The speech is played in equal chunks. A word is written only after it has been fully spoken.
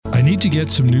need to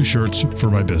get some new shirts for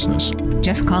my business.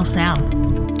 Just call Sal.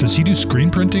 Does he do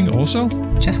screen printing also?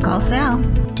 Just call Sal.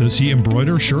 Does he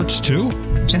embroider shirts too?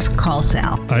 Just call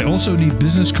Sal. I also need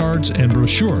business cards and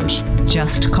brochures.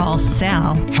 Just call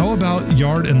Sal. How about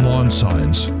yard and lawn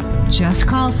signs? Just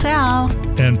call Sal.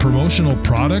 And promotional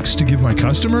products to give my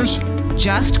customers?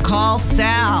 Just call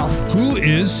Sal. Who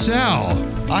is Sal?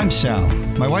 I'm Sal.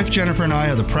 My wife Jennifer and I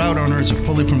are the proud owners of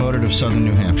Fully Promoted of Southern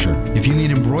New Hampshire. If you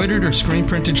need embroidered or screen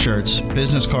printed shirts,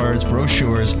 business cards,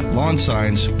 brochures, lawn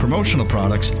signs, promotional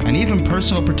products, and even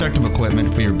personal protective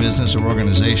equipment for your business or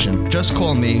organization, just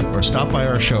call me or stop by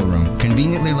our showroom,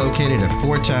 conveniently located at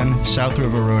 410 South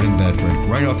River Road in Bedford,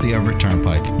 right off the Everett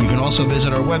Turnpike. You can also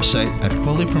visit our website at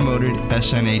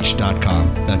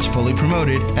fullypromotedsnh.com. That's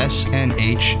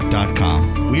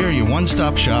fullypromotedsnh.com. We are your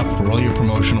one-stop shop for all your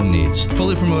promotional needs.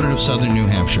 Fully Promoted of Southern New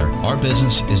Hampshire. Our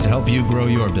business is to help you grow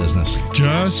your business.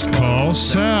 Just call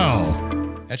Sal.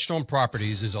 Edgestone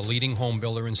Properties is a leading home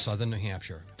builder in southern New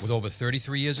Hampshire. With over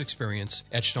 33 years' experience,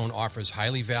 Edgestone offers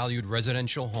highly valued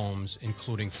residential homes,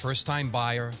 including first-time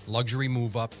buyer, luxury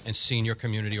move-up, and senior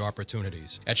community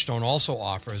opportunities. Edgestone also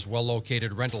offers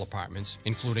well-located rental apartments,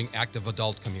 including active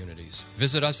adult communities.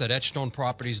 Visit us at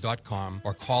edgestoneproperties.com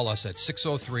or call us at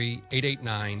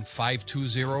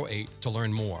 603-889-5208 to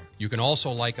learn more. You can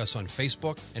also like us on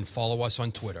Facebook and follow us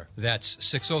on Twitter. That's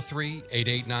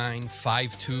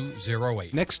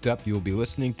 603-889-5208. Next up, you will be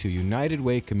listening to United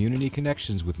Way Community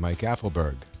Connections with Mike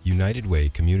Affelberg. United Way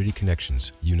Community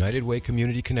Connections. United Way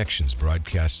Community Connections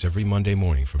broadcasts every Monday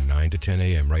morning from 9 to 10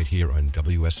 a.m. right here on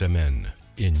WSMN.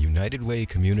 In United Way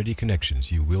Community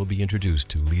Connections, you will be introduced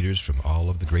to leaders from all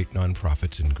of the great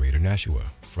nonprofits in Greater Nashua,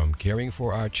 from caring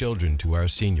for our children to our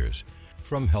seniors,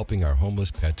 from helping our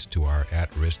homeless pets to our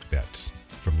at-risk vets,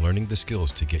 from learning the skills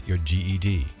to get your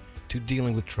GED to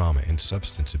dealing with trauma and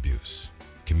substance abuse.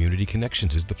 Community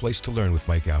Connections is the place to learn with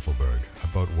Mike Affelberg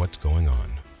about what's going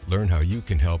on. Learn how you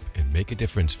can help and make a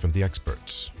difference from the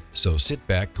experts. So sit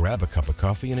back, grab a cup of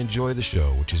coffee, and enjoy the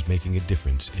show, which is making a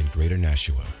difference in Greater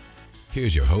Nashua.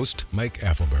 Here's your host, Mike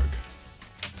Affelberg.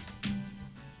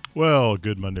 Well,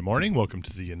 good Monday morning. Welcome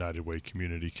to the United Way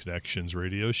Community Connections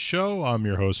radio show. I'm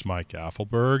your host, Mike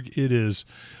Affelberg. It is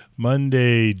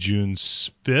Monday, June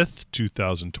 5th,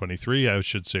 2023. I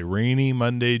should say rainy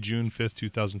Monday, June 5th,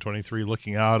 2023.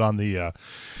 Looking out on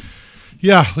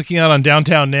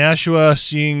downtown Nashua,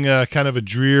 seeing kind of a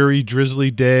dreary,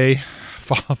 drizzly day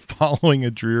following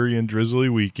a dreary and drizzly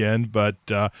weekend. But,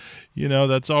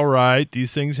 that's all right.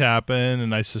 These things happen,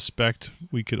 and I suspect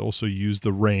we could also use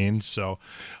the rain. So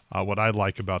what I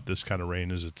like about this kind of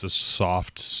rain is it's a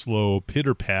soft, slow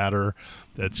pitter-patter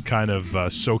that's kind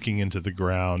of soaking into the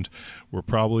ground. We're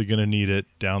probably going to need it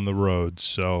down the road,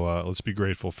 so let's be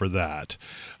grateful for that.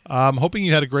 Hoping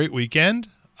you had a great weekend.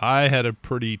 I had a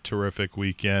pretty terrific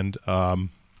weekend. I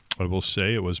will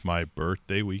say it was my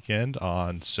birthday weekend.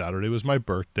 On Saturday was my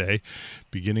birthday,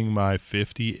 beginning my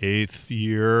 58th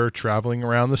year traveling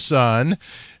around the sun.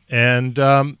 And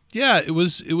it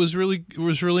was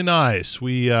really nice.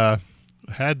 We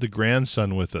had the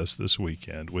grandson with us this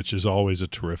weekend, which is always a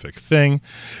terrific thing.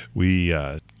 We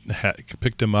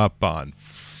picked him up on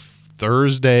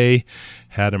Thursday,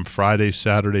 had him Friday,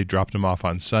 Saturday, dropped him off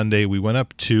on Sunday. We went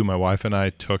up to, my wife and I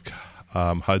took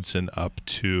Hudson up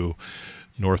to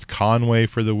North Conway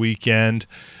for the weekend.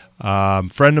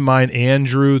 Friend of mine,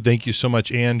 Andrew, thank you so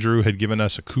much, Andrew, had given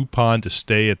us a coupon to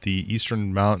stay at the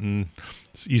Eastern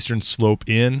Slope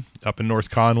Inn up in North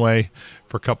Conway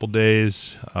for a couple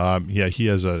days. He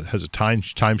has a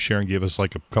timeshare and gave us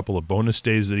like a couple of bonus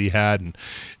days that he had, and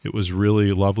it was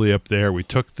really lovely up there. We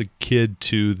took the kid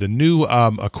to the new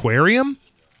aquarium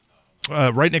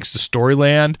right next to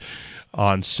Storyland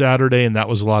on Saturday, and that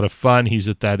was a lot of fun. He's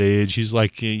at that age. He's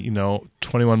like,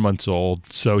 21 months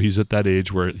old, so he's at that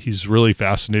age where he's really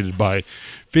fascinated by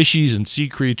fishies and sea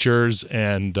creatures,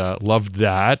 and loved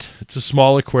that. It's a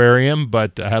small aquarium,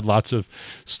 but had lots of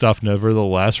stuff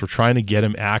nevertheless. We're trying to get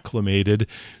him acclimated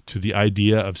to the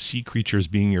idea of sea creatures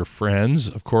being your friends.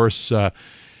 Of course, my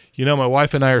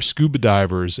wife and I are scuba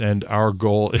divers, and our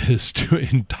goal is to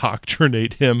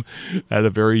indoctrinate him at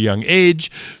a very young age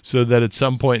so that at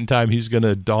some point in time he's going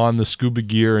to don the scuba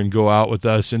gear and go out with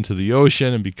us into the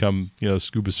ocean and become,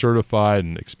 scuba certified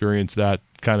and experience that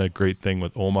kind of great thing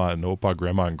with Oma and Opa,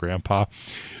 Grandma and Grandpa,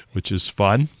 which is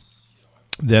fun.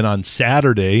 Then on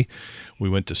Saturday, we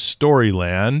went to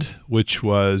Storyland,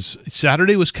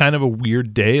 Saturday was kind of a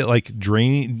weird day, like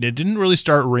draining. It didn't really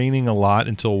start raining a lot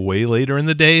until way later in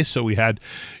the day, so we had,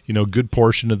 good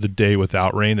portion of the day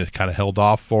without rain. It kind of held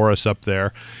off for us up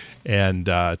there. and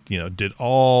did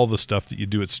all the stuff that you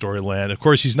do at Storyland. Of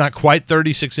course, he's not quite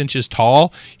 36 inches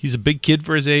tall. He's a big kid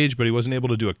for his age, but he wasn't able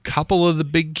to do a couple of the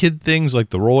big kid things like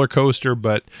the roller coaster.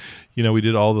 But we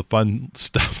did all the fun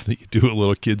stuff that you do with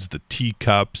little kids, the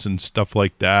teacups and stuff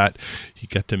like that. He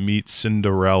got to meet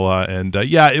Cinderella, and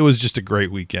it was just a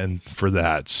great weekend for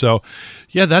that. So,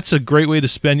 that's a great way to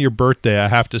spend your birthday. I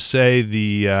have to say,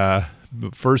 the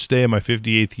first day of my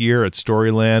 58th year at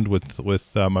Storyland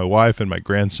with my wife and my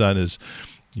grandson is,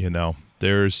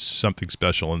 there's something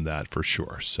special in that for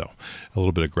sure. So, a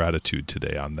little bit of gratitude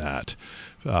today on that.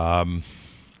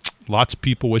 Lots of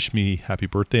people wish me happy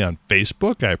birthday on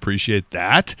Facebook. I appreciate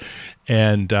that.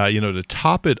 And, to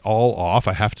top it all off,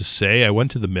 I have to say, I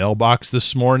went to the mailbox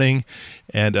this morning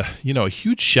and, a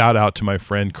huge shout out to my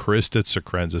friend Krista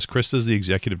Tsakrenzis. Krista's the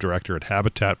executive director at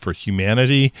Habitat for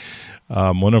Humanity,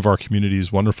 one of our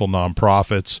community's wonderful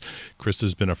nonprofits.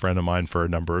 Krista's been a friend of mine for a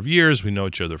number of years. We know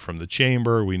each other from the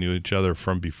chamber. We knew each other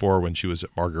from before when she was at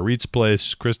Marguerite's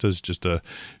place. Krista's just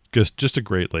a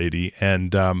great lady.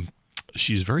 And,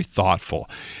 she's very thoughtful.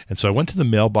 And so I went to the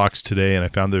mailbox today and I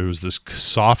found there was this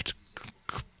soft,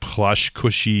 plush,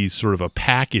 cushy sort of a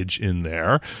package in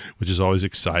there, which is always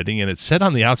exciting. And it said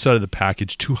on the outside of the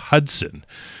package, "To Hudson."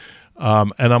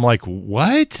 And I'm like,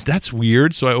 what? That's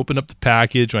weird. So I opened up the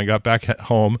package when I got back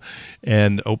home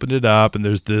and opened it up. And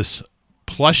there's this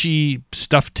plushy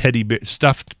stuffed teddy bear,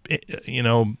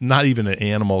 not even an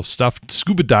animal, stuffed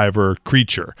scuba diver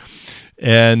creature.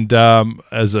 And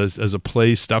as a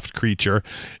play stuffed creature,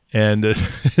 and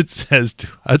it says "To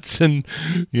Hudson,"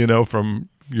 from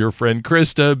your friend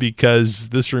Krista, because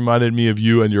this reminded me of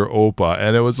you and your Opa.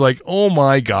 And it was like, oh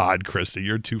my God, Krista,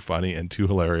 you're too funny and too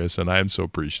hilarious, and I am so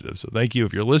appreciative. So thank you.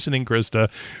 If you're listening,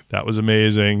 Krista, that was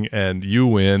amazing, and you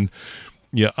win.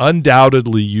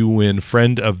 Undoubtedly you win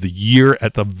Friend of the Year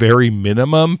at the very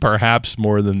minimum, perhaps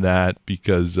more than that,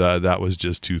 because that was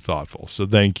just too thoughtful. So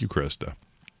thank you, Krista.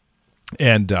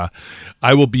 And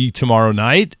I will be tomorrow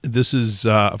night. This is,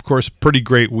 of course, a pretty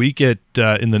great week in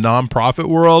the nonprofit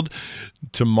world.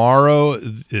 Tomorrow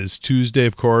is Tuesday,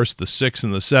 of course. The 6th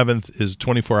and the 7th is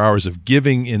 24 hours of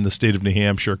giving in the state of New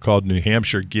Hampshire called New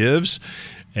Hampshire Gives.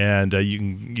 And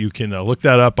you can look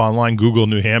that up online, Google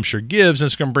New Hampshire Gives, and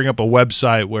it's going to bring up a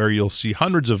website where you'll see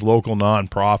hundreds of local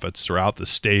nonprofits throughout the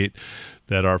state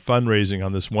that are fundraising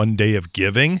on this one day of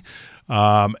giving.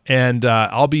 And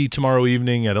I'll be tomorrow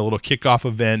evening at a little kickoff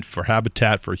event for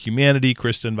Habitat for Humanity.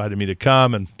 Krista invited me to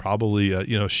come and probably,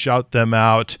 shout them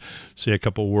out, say a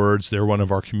couple words. They're one of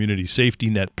our community safety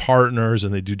net partners,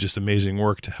 and they do just amazing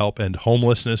work to help end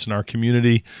homelessness in our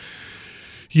community.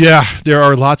 Yeah, there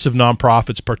are lots of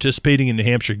nonprofits participating in New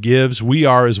Hampshire Gives. We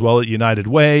are as well at United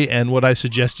Way, and what I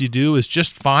suggest you do is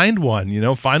just find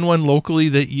one. Find one locally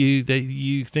that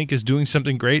you think is doing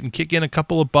something great and kick in a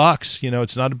couple of bucks.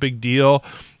 It's not a big deal.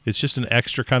 It's just an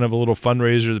extra kind of a little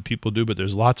fundraiser that people do, but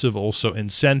there's lots of also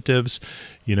incentives,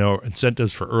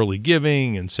 incentives for early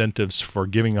giving, incentives for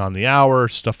giving on the hour,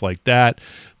 stuff like that.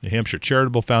 New Hampshire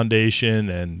Charitable Foundation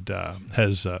and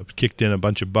has kicked in a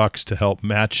bunch of bucks to help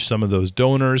match some of those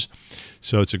donors.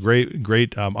 So it's a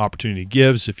great opportunity.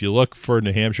 Gives. If you look for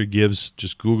New Hampshire Gives,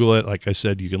 just Google it. Like I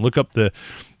said, you can look up the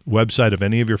website of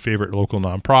any of your favorite local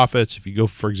nonprofits. If you go,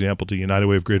 for example, to United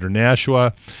Way of Greater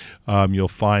Nashua, you'll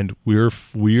find we are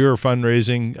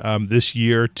fundraising this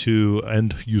year to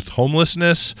end youth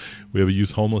homelessness. We have a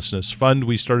youth homelessness fund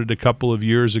we started a couple of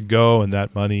years ago, and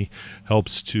that money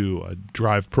helps to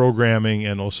drive programming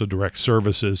and also direct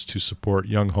services to support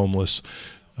young homeless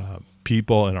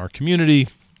people in our community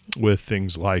with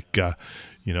things like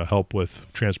help with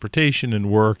transportation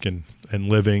and work and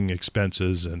living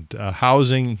expenses and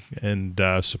housing and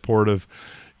supportive,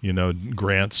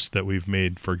 grants that we've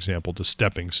made, for example, to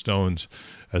Stepping Stones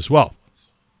as well.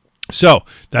 So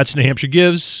that's New Hampshire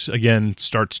Gives. Again,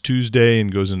 starts Tuesday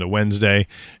and goes into Wednesday,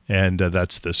 and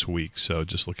that's this week. So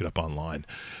just look it up online.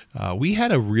 We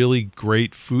had a really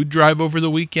great food drive over the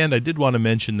weekend. I did want to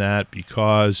mention that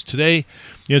because today's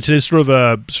sort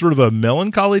of a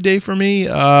melancholy day for me,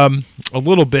 a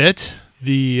little bit.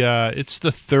 It's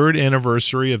the third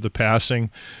anniversary of the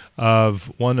passing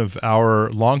of one of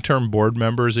our long-term board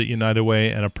members at United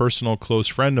Way and a personal close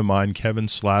friend of mine, Kevin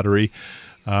Slattery.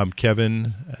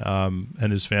 Kevin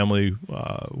and his family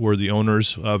were the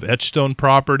owners of Etchstone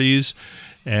Properties,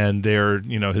 and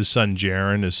his son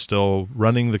Jaron is still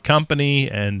running the company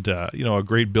and a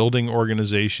great building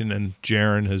organization. And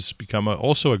Jaron has become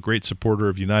also a great supporter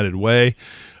of United Way.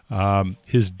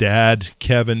 His dad,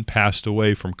 Kevin, passed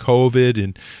away from COVID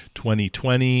in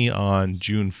 2020 on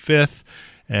June 5th.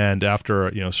 And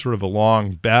after sort of a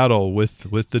long battle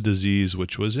with the disease,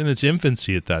 which was in its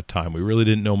infancy at that time, we really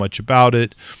didn't know much about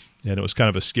it, and it was kind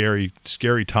of a scary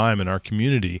time in our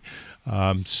community.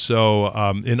 So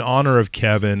in honor of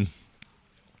Kevin,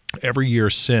 every year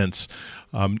since,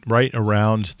 right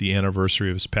around the anniversary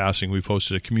of his passing, we've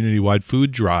hosted a community-wide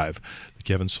food drive, the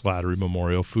Kevin Slattery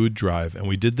Memorial Food Drive. And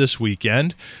we did this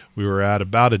weekend. We were at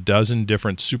about a dozen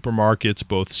different supermarkets,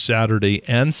 both Saturday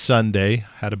and Sunday,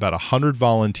 had about 100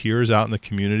 volunteers out in the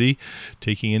community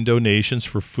taking in donations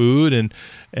for food.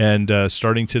 And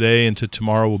starting today into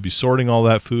tomorrow, we'll be sorting all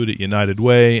that food at United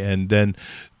Way and then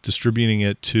distributing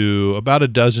it to about a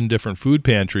dozen different food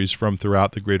pantries from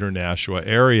throughout the greater Nashua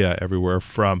area, everywhere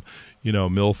from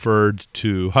Milford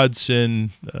to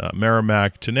Hudson,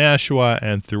 Merrimack to Nashua,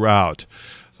 and throughout.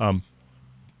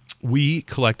 We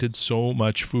collected so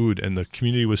much food, and the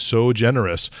community was so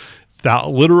generous.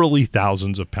 Literally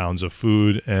thousands of pounds of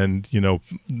food, and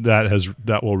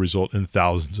that will result in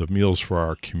thousands of meals for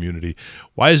our community.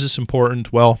 Why is this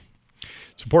important? Well,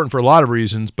 it's important for a lot of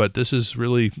reasons, but this is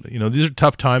really, these are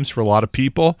tough times for a lot of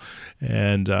people,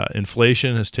 and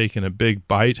inflation has taken a big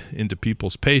bite into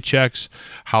people's paychecks.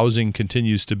 Housing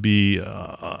continues to be,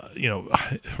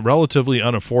 relatively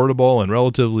unaffordable and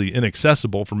relatively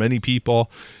inaccessible for many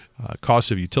people. Cost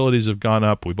of utilities have gone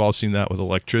up. We've all seen that with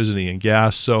electricity and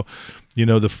gas. So,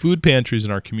 the food pantries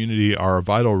in our community are a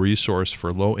vital resource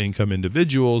for low-income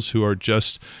individuals who are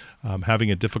just having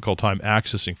a difficult time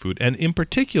accessing food. And in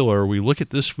particular, we look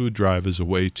at this food drive as a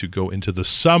way to go into the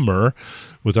summer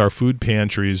with our food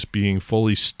pantries being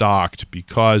fully stocked,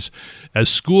 because as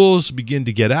schools begin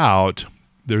to get out,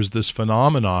 there's this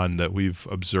phenomenon that we've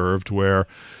observed where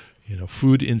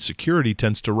food insecurity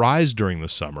tends to rise during the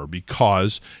summer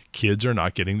because kids are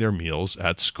not getting their meals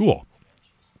at school.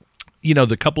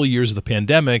 The couple of years of the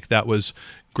pandemic, that was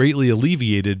greatly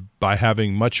alleviated by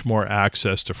having much more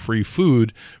access to free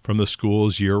food from the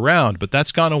schools year-round. But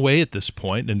that's gone away at this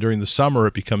point, and during the summer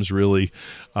it becomes really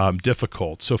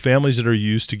difficult. So families that are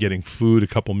used to getting food, a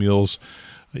couple meals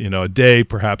a day,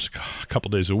 perhaps a couple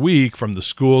days a week from the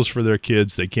schools for their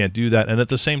kids, they can't do that. And at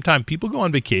the same time, people go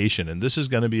on vacation, and this is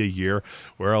going to be a year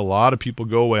where a lot of people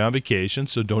go away on vacation,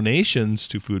 so donations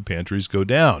to food pantries go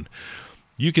down.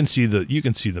 You can see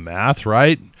the math,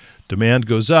 right? Demand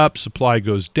goes up, supply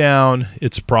goes down.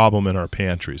 It's a problem in our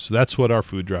pantries. So that's what our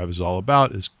food drive is all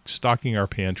about, is stocking our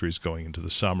pantries going into the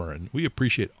summer. And we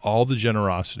appreciate all the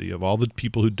generosity of all the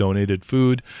people who donated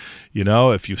food.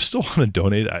 If you still want to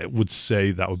donate, I would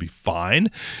say that would be fine.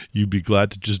 You'd be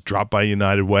glad to just drop by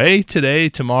United Way today,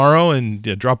 tomorrow, and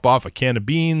drop off a can of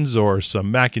beans or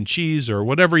some mac and cheese or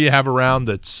whatever you have around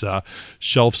that's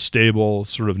shelf-stable,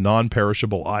 sort of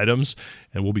non-perishable items.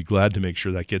 And we'll be glad to make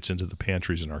sure that gets into the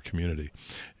pantries in our community.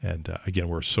 And again,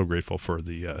 we're so grateful for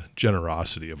the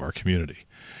generosity of our community.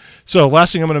 So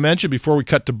last thing I'm going to mention before we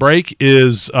cut to break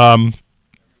is Over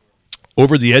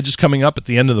the Edge is coming up at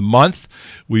the end of the month.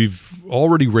 We've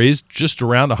already raised just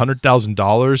around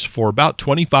 $100,000 for about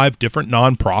 25 different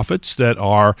nonprofits that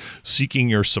are seeking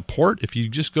your support. If you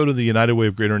just go to the United Way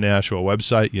of Greater Nashua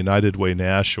website,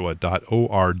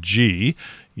 unitedwaynashua.org,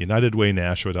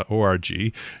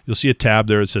 unitedwaynashua.org, you'll see a tab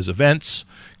there that says Events.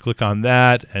 Click on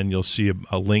that, and you'll see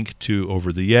a link to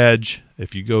Over the Edge.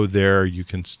 If you go there, you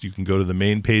can go to the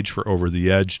main page for Over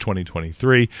the Edge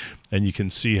 2023, and you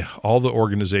can see all the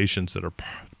organizations that are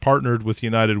partnered with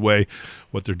United Way,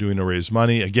 what they're doing to raise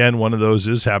money. Again, one of those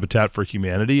is Habitat for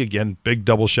Humanity. Again, big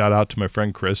double shout out to my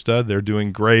friend Krista. They're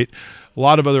doing great. A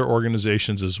lot of other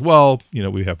organizations as well.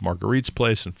 We have Marguerite's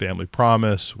Place and Family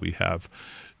Promise. We have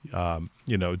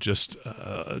just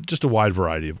a wide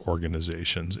variety of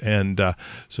organizations. And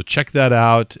so check that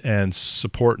out and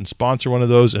support and sponsor one of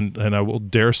those. And I will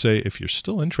dare say, if you're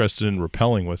still interested in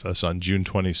rappelling with us on June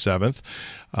 27th,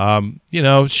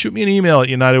 shoot me an email at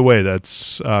United Way.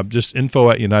 That's just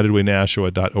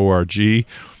info@unitedwaynashua.org.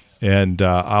 And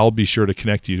I'll be sure to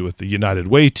connect you with the United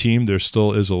Way team. There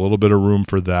still is a little bit of room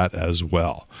for that as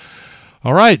well.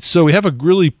 All right, so we have a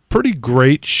really pretty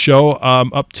great show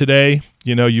up today.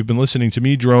 You've been listening to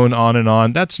me drone on and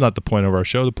on. That's not the point of our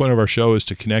show. The point of our show is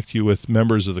to connect you with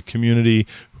members of the community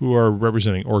who are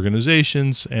representing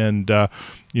organizations and, are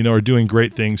doing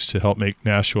great things to help make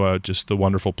Nashua just the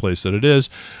wonderful place that it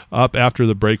is. Up after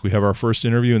the break, we have our first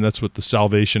interview, and that's with the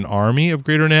Salvation Army of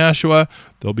Greater Nashua.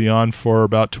 They'll be on for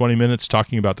about 20 minutes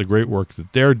talking about the great work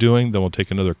that they're doing. Then we'll take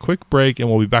another quick break, and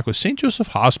we'll be back with St. Joseph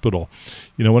Hospital.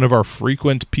 One of our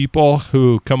frequent people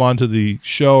who come onto the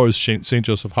show is St.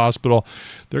 Joseph Hospital.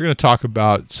 They're going to talk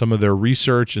about some of their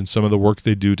research and some of the work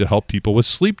they do to help people with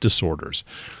sleep disorders.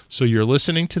 So you're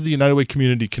listening to the United Way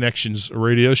Community Connections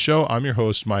radio show. I'm your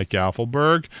host, Mike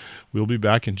Affelberg. We'll be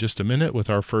back in just a minute with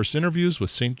our first interviews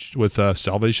with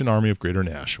Salvation Army of Greater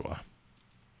Nashua.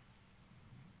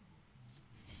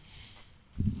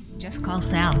 Just call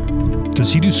Sal.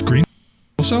 Does he do screen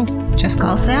also? Just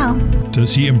call Sal.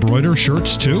 Does he embroider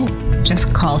shirts too?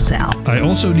 Just call Sal. I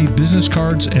also need business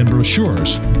cards and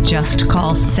brochures. Just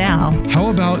call Sal.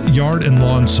 How about yard and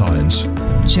lawn signs?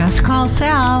 Just call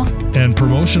Sal. And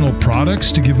promotional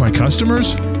products to give my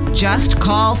customers? Just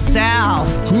call Sal.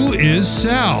 Who is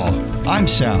Sal? I'm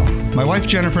Sal. My wife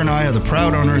Jennifer and I are the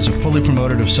proud owners of Fully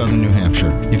Promoted of Southern New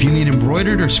Hampshire. If you need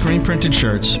embroidered or screen printed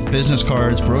shirts, business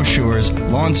cards, brochures,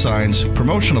 lawn signs,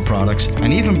 promotional products,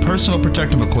 and even personal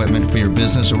protective equipment for your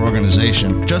business or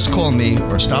organization, just call me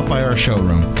or stop by our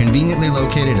showroom, conveniently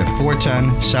located at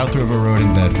 410 South River Road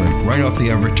in Bedford, right off the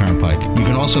Everett Turnpike. You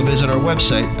can also visit our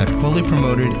website at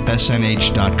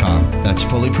fullypromotedsnh.com. That's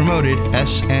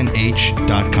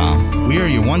fullypromotedsnh.com. We are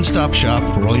your one-stop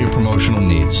shop for all your promotional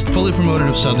needs. Fully Promoted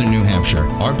of Southern New Hampshire.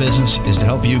 Our business is to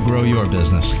help you grow your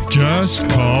business. Just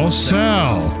call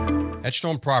Sal.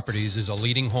 Edgestone Properties is a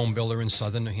leading home builder in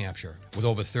southern New Hampshire. With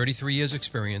over 33 years'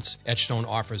 experience, Edgestone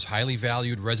offers highly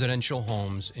valued residential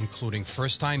homes, including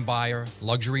first-time buyer,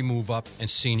 luxury move-up, and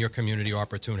senior community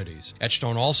opportunities.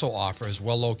 Edgestone also offers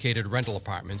well-located rental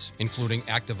apartments, including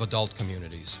active adult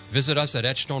communities. Visit us at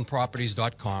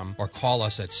edgestoneproperties.com or call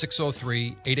us at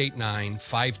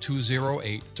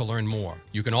 603-889-5208 to learn more.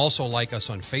 You can also like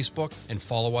us on Facebook and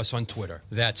follow us on Twitter.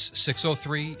 That's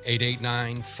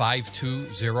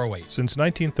 603-889-5208. Since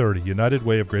 1930, United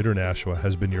Way of Greater Nashua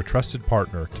has been your trusted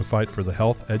partner to fight for the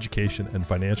health, education, and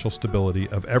financial stability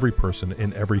of every person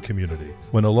in every community.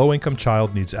 When a low-income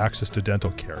child needs access to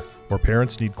dental care, or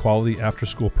parents need quality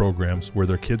after-school programs where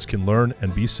their kids can learn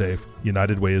and be safe,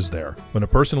 United Way is there. When a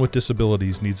person with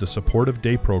disabilities needs a supportive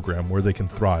day program where they can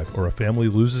thrive, or a family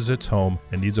loses its home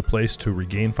and needs a place to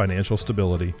regain financial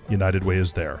stability, United Way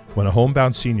is there. When a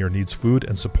homebound senior needs food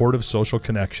and supportive social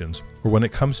connections, or when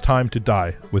it comes time to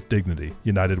die with dignity,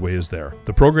 United Way is there.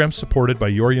 The programs supported by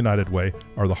your United Way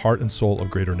are the heart and soul of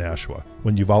Greater Nashua.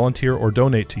 When you volunteer or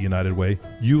donate to United Way,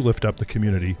 you lift up the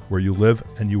community where you live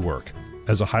and you work.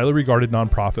 As a highly regarded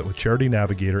nonprofit with Charity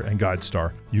Navigator and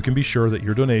GuideStar, you can be sure that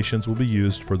your donations will be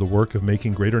used for the work of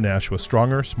making Greater Nashua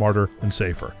stronger, smarter, and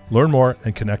safer. Learn more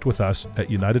and connect with us at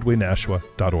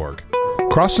unitedwaynashua.org.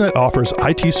 CrossNet offers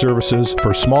IT services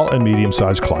for small and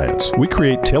medium-sized clients. We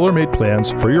create tailor-made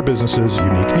plans for your business's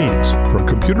unique needs. From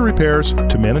computer repairs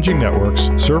to managing networks,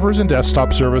 servers and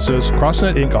desktop services,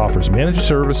 CrossNet Inc. offers managed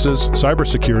services,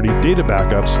 cybersecurity, data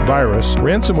backups, virus,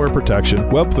 ransomware protection,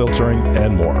 web filtering,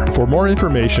 and more. For more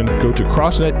information, go to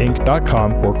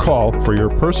crossnetinc.com or call for your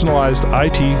personalized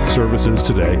IT services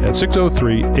today at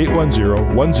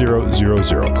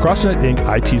 603-810-1000. CrossNet Inc.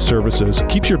 IT Services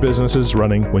keeps your businesses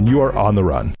running when you are on the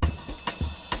run.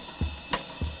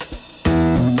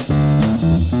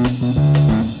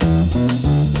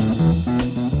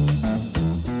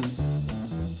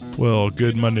 Well,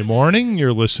 good Monday morning.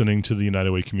 You're listening to the United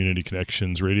Way Community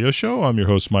Connections radio show. I'm your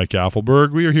host, Mike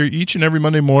Affelberg. We are here each and every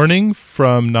Monday morning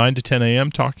from 9 to 10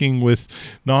 a.m. talking with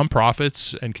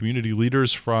nonprofits and community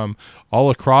leaders from all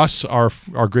across our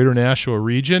Greater Nashua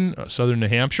region, southern New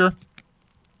Hampshire.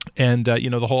 And,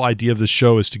 the whole idea of this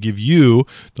show is to give you,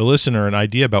 the listener, an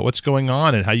idea about what's going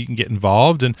on and how you can get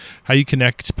involved and how you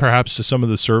connect perhaps to some of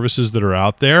the services that are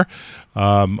out there.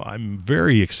 I'm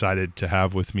very excited to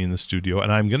have with me in the studio,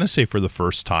 and I'm going to say for the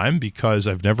first time, because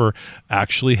I've never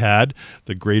actually had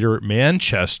the Greater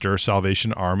Manchester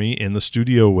Salvation Army in the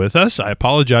studio with us. I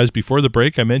apologize. Before the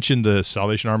break, I mentioned the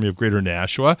Salvation Army of Greater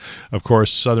Nashua. Of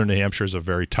course, southern New Hampshire is a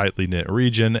very tightly knit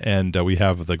region, and we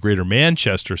have the Greater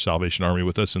Manchester Salvation Army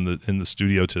with us in the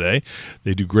studio today.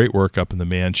 They do great work up in the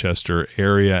Manchester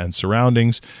area and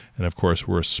surroundings. And, of course,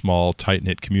 we're a small,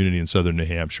 tight-knit community in southern New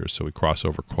Hampshire, so we cross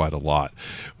over quite a lot.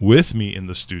 With me in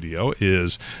the studio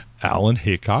is Alan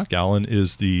Haycock. Alan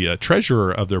is the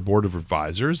treasurer of their board of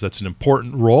advisors. That's an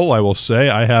important role, I will say.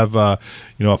 I have, a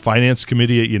finance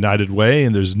committee at United Way,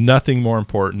 and there's nothing more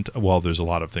important. Well, there's a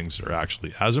lot of things that are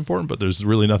actually as important, but there's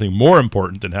really nothing more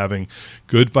important than having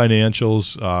good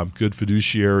financials, good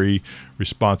fiduciary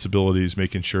responsibilities,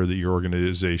 making sure that your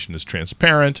organization is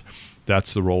transparent.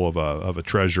 That's the role of a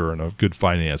treasurer and a good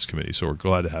finance committee. So we're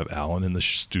glad to have Alan in the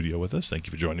studio with us. Thank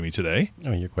you for joining me today.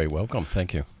 Oh, you're quite welcome.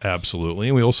 Thank you. Absolutely.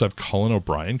 And we also of Colin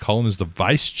O'Brien. Colin is the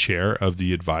vice chair of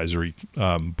the advisory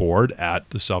board at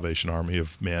the Salvation Army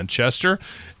of Manchester,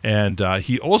 and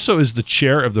he also is the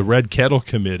chair of the Red Kettle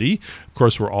Committee. Of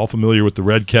course, we're all familiar with the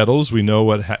Red Kettles. We know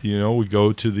we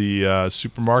go to the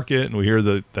supermarket and we hear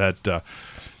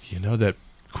that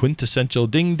quintessential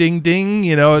ding, ding, ding.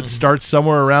 It starts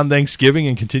somewhere around Thanksgiving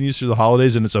and continues through the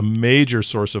holidays, and it's a major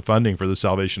source of funding for the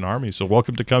Salvation Army. So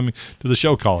welcome to come to the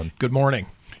show, Colin. Good morning.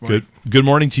 Good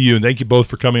morning to you, and thank you both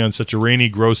for coming on such a rainy,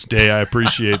 gross day. I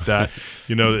appreciate that.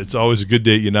 It's always a good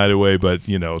day at United Way, but,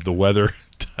 the weather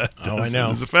I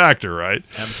know. is a factor, right?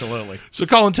 Absolutely. So,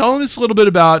 Colin, tell us a little bit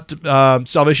about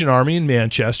Salvation Army in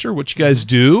Manchester, what you guys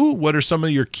do, what are some of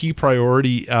your key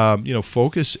priority,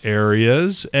 focus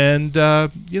areas, and,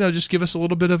 just give us a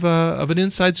little bit of an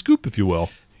inside scoop, if you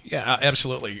will. Yeah,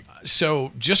 absolutely.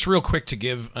 So just real quick to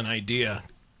give an idea,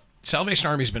 Salvation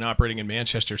Army's been operating in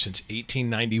Manchester since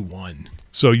 1891.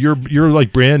 So you're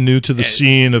like brand new to the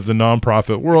scene of the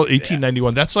nonprofit world.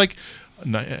 1891. That's like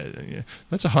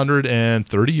that's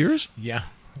 130 years. Yeah.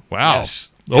 Wow. Yes.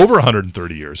 Over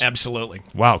 130 years. Absolutely.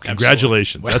 Wow.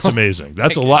 Congratulations. Absolutely. That's amazing.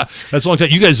 That's a lot. That's a long time.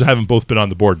 You guys haven't both been on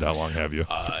the board that long, have you?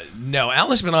 No,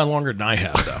 Alan's been on longer than I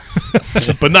have,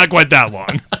 though. But not quite that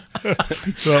long.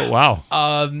 So, wow.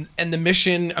 And the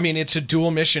mission, it's a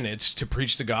dual mission. It's to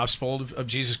preach the gospel of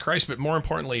Jesus Christ, but more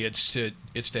importantly, it's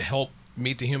to help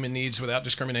meet the human needs without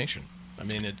discrimination.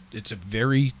 It's a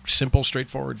very simple,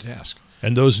 straightforward task.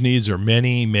 And those needs are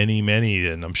many, many, many.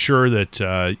 And I'm sure that,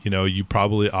 you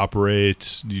probably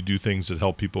you do things that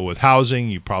help people with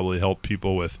housing. You probably help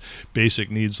people with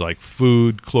basic needs like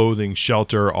food, clothing,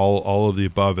 shelter, all of the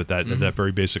above at that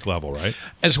very basic level, right?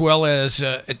 As well as,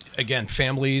 again,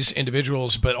 families,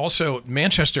 individuals, but also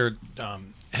Manchester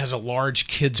has a large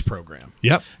kids program.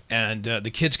 Yep. And the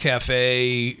Kids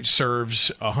Cafe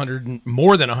serves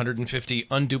more than 150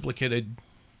 unduplicated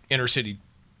inner city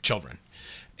children.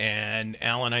 And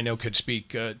Alan, I know, could speak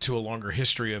to a longer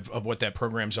history of what that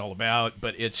program's all about.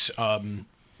 But it's,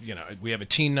 we have a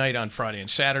teen night on Friday and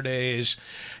Saturdays.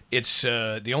 It's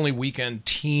the only weekend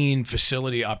teen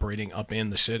facility operating up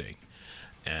in the city.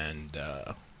 And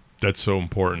that's so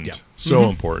important. Yeah. So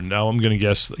important. Now I'm going to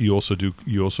guess that you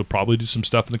also probably do some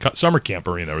stuff in the summer camp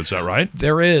arena. Is that right?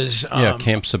 There is.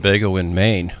 Camp Sebago in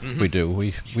Maine. We do.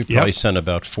 We probably send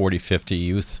about 40, 50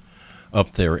 youth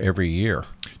up there every year.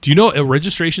 Do you know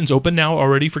registration's open now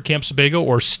already for Camp Sebago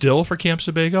or still for Camp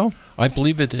Sebago? I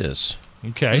believe it is.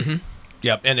 Okay. Mm-hmm.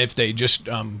 Yep. And if they just,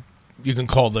 you can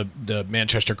call the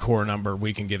Manchester Core number.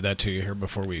 We can give that to you here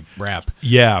before we wrap.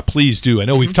 Yeah, please do. I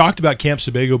know we've talked about Camp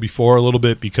Sebago before a little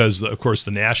bit because, of course,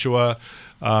 the Nashua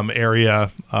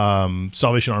area,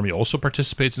 Salvation Army also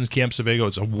participates in Camp Sebago.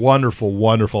 It's a wonderful,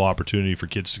 wonderful opportunity for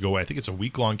kids to go away. I think it's a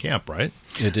week-long camp, right?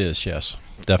 It is, yes.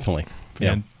 Definitely.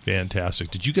 Yeah.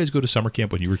 Fantastic. Did you guys go to summer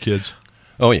camp when you were kids?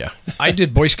 Oh, yeah. I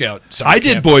did Boy Scout. I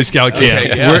did Boy Scout camp.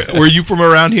 Okay, yeah. Were you from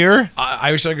around here?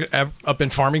 I was up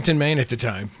in Farmington, Maine at the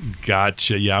time.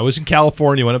 Gotcha. Yeah, I was in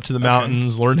California. Went up to the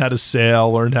mountains, learned how to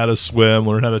sail, learned how to swim,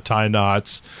 learned how to tie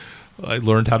knots. I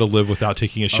learned how to live without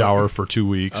taking a shower for 2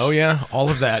 weeks. Oh, yeah. All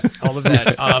of that.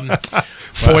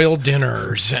 Foil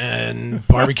dinners and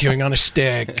barbecuing on a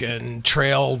stick and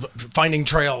finding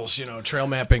trails, trail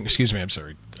mapping. Excuse me, I'm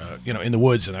sorry. In the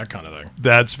woods and that kind of thing.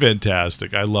 That's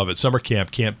fantastic. I love it. Summer camp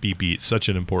can't be beat. Such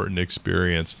an important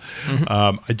experience.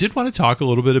 I did want to talk a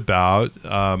little bit about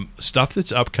stuff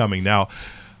that's upcoming. Now,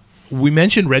 we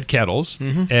mentioned Red Kettles,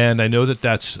 and I know that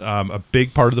that's a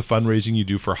big part of the fundraising you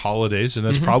do for holidays, and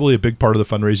that's probably a big part of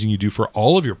the fundraising you do for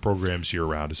all of your programs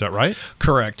year-round. Is that right?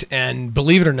 Correct. And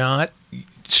believe it or not,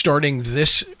 starting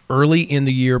this early in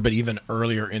the year, but even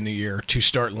earlier in the year, to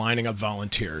start lining up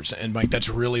volunteers. And, Mike, that's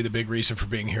really the big reason for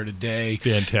being here today.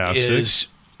 Fantastic. Is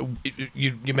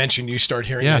you mentioned you start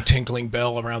hearing that tinkling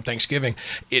bell around Thanksgiving.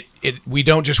 We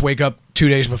don't just wake up 2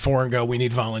 days before and go, we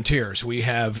need volunteers. We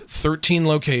have 13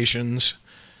 locations,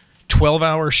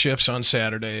 12-hour shifts on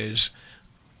Saturdays,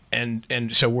 and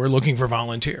so we're looking for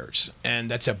volunteers. And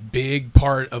that's a big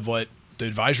part of what the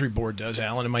advisory board does,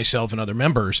 Alan and myself and other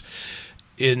members.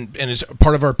 And it's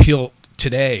part of our appeal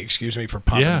today, excuse me for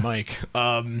popping the mic.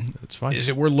 That's fine. Is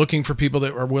that we're looking for people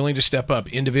that are willing to step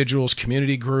up, individuals,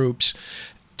 community groups,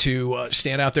 to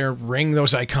stand out there, ring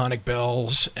those iconic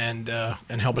bells, and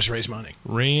help us raise money.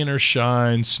 Rain or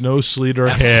shine, snow, sleet, or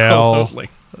Absolutely.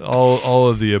 hail, all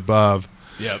of the above.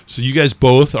 Yep. So you guys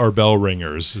both are bell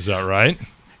ringers, is that right?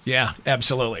 Yeah,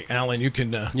 absolutely. Alan, you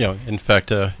can... in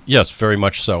fact, yes, very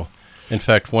much so. In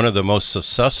fact, one of the most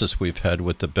successes we've had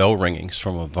with the bell ringings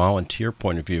from a volunteer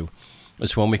point of view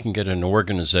is when we can get an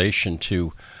organization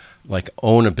to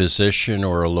own a position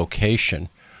or a location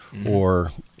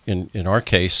or in our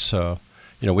case,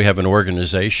 we have an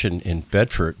organization in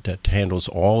Bedford that handles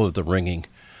all of the ringing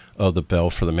of the bell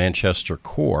for the Manchester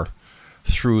Corps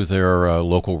through their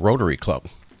local Rotary Club.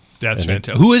 That's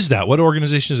fantastic. Who is that? What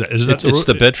organization is that? It's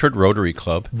the Bedford Rotary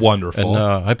Club. Wonderful.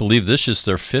 And I believe this is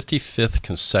their 55th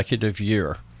consecutive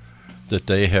year that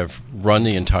they have run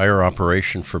the entire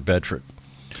operation for Bedford.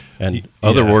 And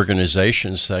other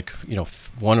organizations that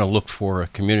want to look for a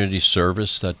community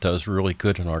service that does really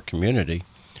good in our community,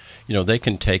 they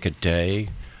can take a day,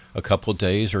 a couple of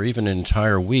days, or even an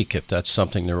entire week if that's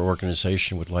something their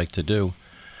organization would like to do.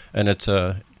 And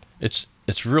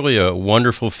it's really a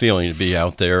wonderful feeling to be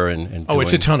out there and doing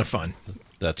it's a ton of fun.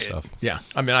 That stuff. Yeah.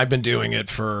 I mean, I've been doing it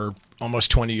for almost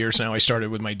 20 years now. I started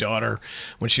with my daughter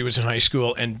when she was in high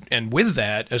school. And with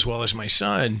that, as well as my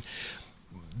son,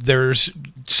 there's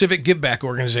civic give-back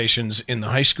organizations in the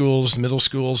high schools, middle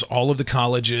schools, all of the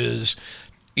colleges,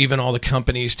 even all the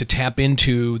companies to tap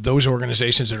into those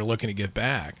organizations that are looking to give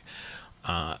back.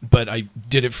 But I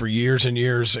did it for years and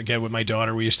years. Again, with my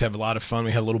daughter, we used to have a lot of fun.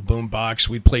 We had a little boom box.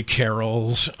 We'd play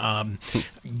carols,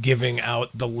 giving out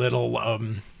the little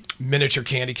miniature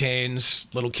candy canes.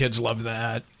 Little kids love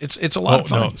that. It's a lot of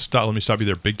fun. No, let me stop you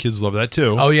there. Big kids love that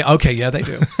too. Oh yeah, okay, yeah, they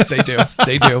do.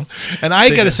 They do. And I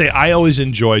got to say, I always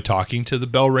enjoy talking to the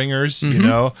bell ringers,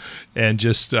 and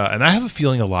just and I have a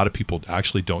feeling a lot of people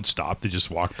actually don't stop. They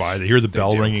just walk by. They hear the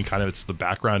bell ringing, kind of it's the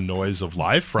background noise of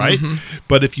life, right?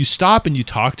 But if you stop and you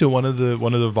talk to one of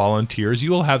the volunteers, you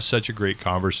will have such a great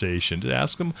conversation to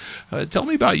ask them, tell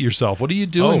me about yourself. What are you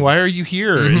doing? Why are you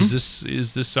here? Is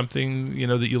this something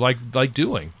that you like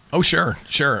doing? Oh, sure.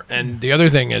 And the other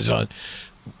thing is,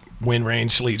 wind, rain,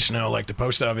 sleet, snow, like the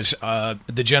post office,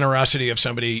 the generosity of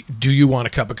somebody. Do you want a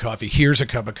cup of coffee? Here's a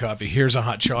cup of coffee. Here's a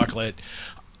hot chocolate.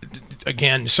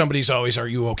 Again, somebody's always, are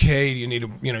you okay? You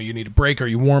need a break. Are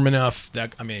you warm enough?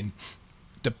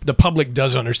 The public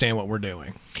does understand what we're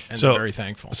doing, and they're very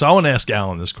thankful. So I want to ask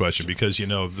Alan this question because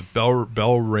the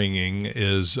bell ringing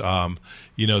is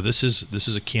this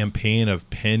is a campaign of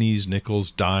pennies,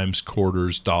 nickels, dimes,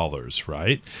 quarters, dollars,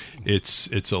 right?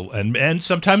 And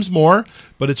sometimes more,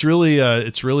 but it's really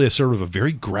a sort of a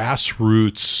very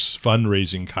grassroots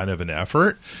fundraising kind of an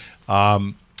effort.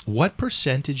 What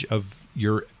percentage of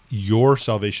your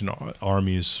Salvation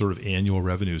Army's sort of annual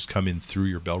revenues come in through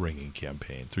your bell ringing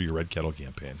campaign, through your Red Kettle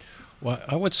campaign? Well,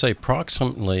 I would say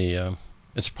approximately,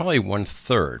 it's probably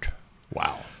 1/3.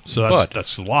 Wow. So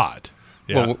that's a lot.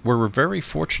 Yeah. Well, we're very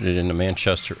fortunate in the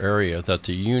Manchester area that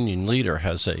the union leader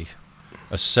has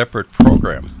a separate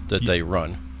program that they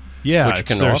run. Yeah, which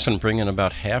can often bring in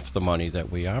about half the money that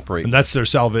we operate. And that's their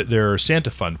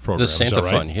Santa Fund program. The Santa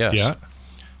right? Fund, yes. Yeah.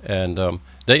 And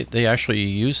they actually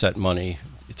use that money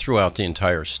throughout the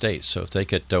entire state. So if they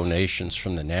get donations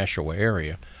from the Nashua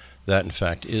area, that in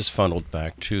fact is funneled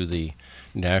back to the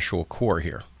Nashua Corps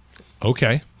here.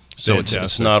 Okay. So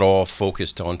it's not all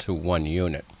focused onto one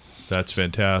unit. That's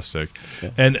fantastic.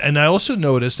 Yeah. And I also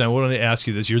noticed, and I wanted to ask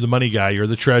you this, you're the money guy, you're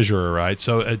the treasurer, right?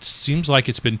 So it seems like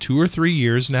it's been 2 or 3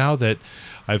 years now that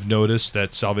I've noticed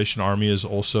that Salvation Army has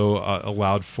also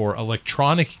allowed for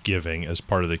electronic giving as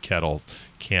part of the Kettle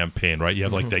campaign, right? You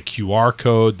have like that QR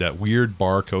code, that weird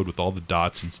barcode with all the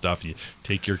dots and stuff. You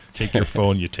take your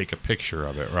phone, you take a picture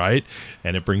of it, right?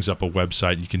 And it brings up a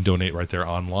website. You can donate right there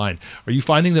online. Are you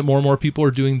finding that more and more people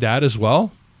are doing that as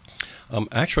well?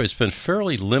 Actually, it's been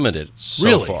fairly limited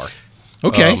so far.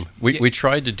 Okay. We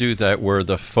tried to do that where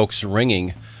the folks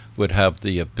ringing would have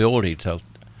the ability to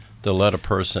let a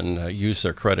person use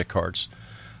their credit cards.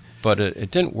 But it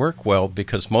didn't work well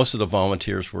because most of the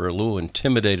volunteers were a little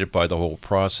intimidated by the whole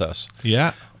process.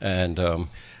 Yeah. And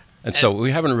so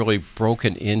we haven't really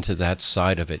broken into that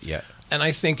side of it yet. And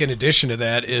I think in addition to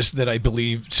that is that I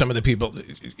believe some of the people,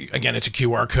 again, it's a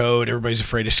QR code. Everybody's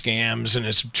afraid of scams and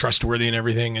it's trustworthy and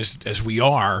everything as we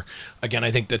are. Again,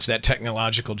 I think that's that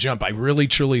technological jump. I really,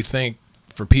 truly think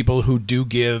for people who do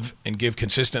give and give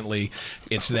consistently,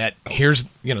 it's that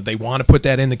they want to put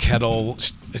that in the kettle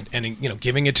and,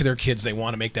 giving it to their kids, they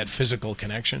want to make that physical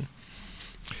connection.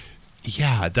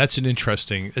 Yeah, it's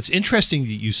interesting that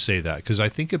you say that because I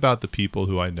think about the people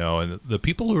who I know and the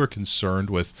people who are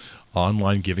concerned with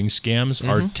online giving scams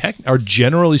are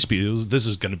generally speaking, this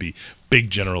is going to be big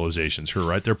generalizations here,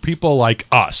 right? They're people like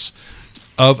us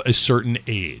of a certain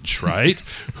age, right?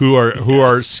 who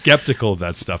are skeptical of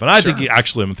that stuff. And I think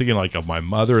actually I'm thinking like of my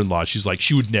mother-in-law. She's like,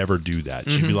 she would never do that.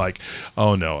 She'd be like,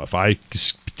 oh no, if I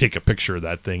take a picture of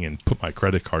that thing and put my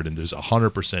credit card in, there's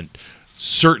 100%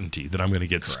 certainty that I'm going to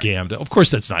get scammed. Of course,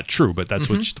 that's not true, but that's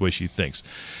the way she thinks.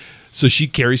 So she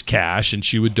carries cash, and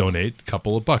she would donate a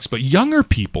couple of bucks. But younger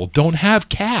people don't have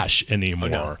cash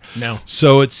anymore. No.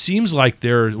 So it seems like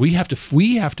we have to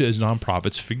as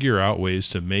nonprofits figure out ways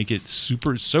to make it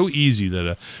so easy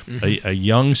that a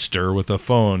youngster with a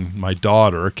phone, my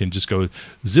daughter, can just go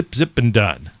zip and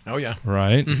done. Oh yeah.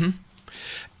 Right.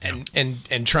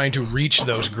 And trying to reach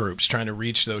those groups, trying to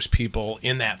reach those people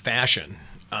in that fashion.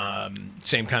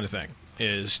 Same kind of thing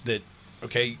is that.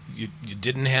 Okay, you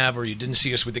didn't have or you didn't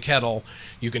see us with the kettle,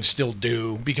 you can still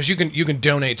do, because you can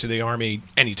donate to the Army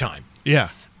anytime. Yeah.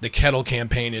 The kettle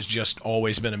campaign has just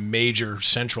always been a major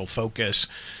central focus,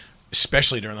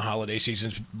 especially during the holiday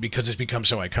seasons, because it's become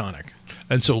so iconic.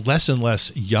 And so less and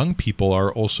less young people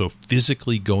are also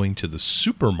physically going to the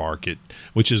supermarket,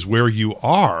 which is where you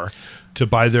are, to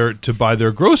buy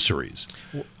their groceries.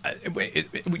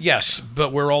 Yes,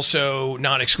 but we're also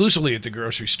not exclusively at the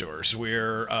grocery stores.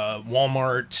 We're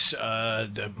Walmart,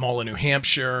 the Mall of New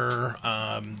Hampshire,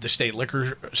 the state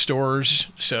liquor stores.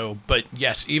 So, but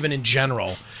yes, even in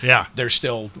general, there's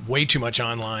still way too much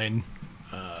online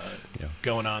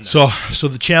going on there. So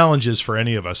the challenge is for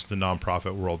any of us in the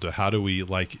nonprofit world to how do we,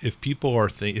 like, if people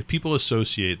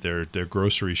associate their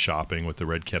grocery shopping with the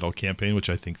Red Kettle campaign, which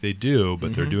I think they do,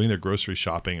 but they're doing their grocery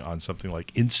shopping on something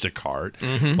like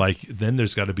Instacart, like then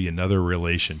there's got to be another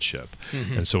relationship.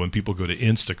 And so when people go to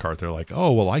Instacart, they're like,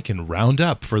 oh, well, I can round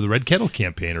up for the Red Kettle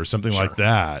campaign or something like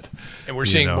that. And we're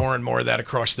seeing more and more of that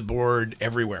across the board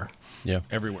everywhere. Yeah.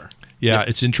 Everywhere. Yeah,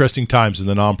 it's interesting times in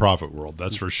the nonprofit world,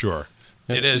 that's for sure.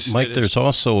 It is. Mike, there's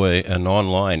also an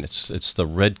online, it's the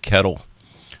Red Kettle.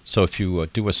 So if you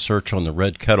do a search on the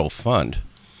Red Kettle Fund,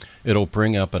 it'll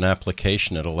bring up an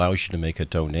application that allows you to make a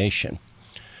donation.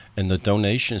 And the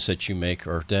donations that you make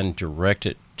are then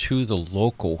directed to the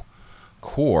local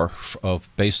core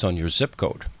based on your zip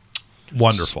code.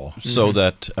 Wonderful. So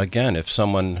that, again, if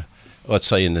someone, let's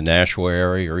say in the Nashua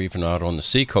area or even out on the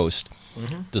seacoast,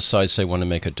 decides they want to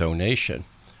make a donation,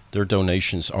 their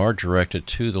donations are directed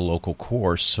to the local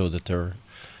core so that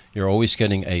you're always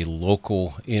getting a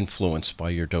local influence by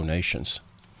your donations.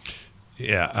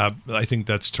 Yeah, I think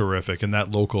that's terrific. And that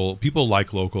people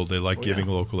like local, they like giving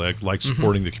local, they like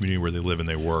supporting the community where they live and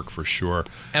they work, for sure.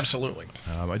 Absolutely.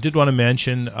 I did want to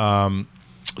mention,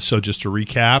 so just to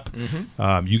recap,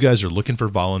 you guys are looking for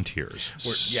volunteers.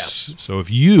 Yes. So if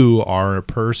you are a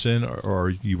person or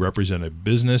you represent a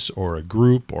business or a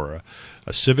group or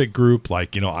a civic group,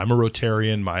 like, I'm a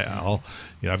Rotarian,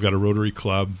 I've got a Rotary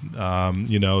Club,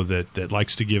 that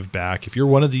likes to give back. If you're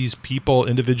one of these people,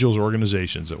 individuals,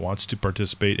 organizations that wants to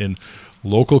participate in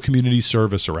local community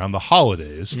service around the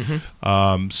holidays,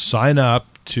 sign up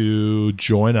to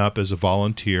join up as a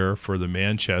volunteer for the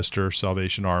Manchester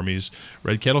Salvation Army's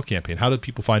Red Kettle campaign. How do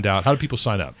people find out? How do people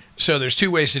sign up? So there's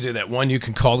two ways to do that. One, you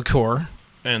can call the Corps,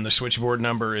 and the switchboard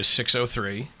number is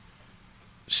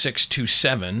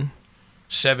 603-627-7013.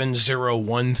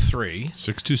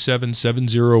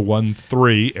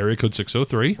 627-7013, area code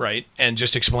 603. Right, and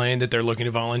just explain that they're looking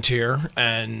to volunteer,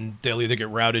 and they'll either get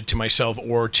routed to myself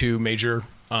or to Major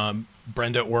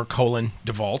Brenda or Colin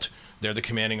DeVault. They're the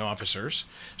commanding officers.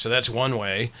 So that's one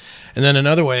way. And then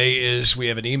another way is we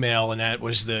have an email, and that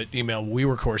was the email we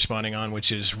were corresponding on,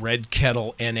 which is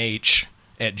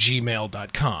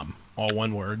redkettlenh@gmail.com. All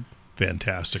one word.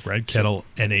 Fantastic.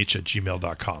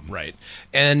 redkettlenh@gmail.com. Right.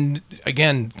 And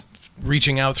again,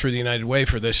 reaching out through the United Way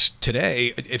for this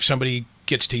today, if somebody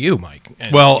gets to you, Mike.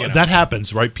 And, that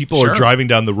happens, right? People are driving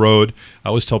down the road. I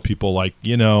always tell people, like,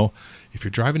 if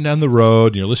you're driving down the road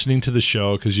and you're listening to the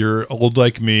show because you're old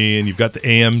like me and you've got the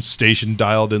AM station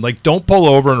dialed in, like, don't pull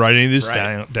over and write any of this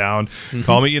down.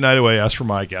 Call me at United Way, ask for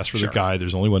Mike, ask for the guy.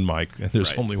 There's only one Mike, and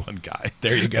there's only one guy.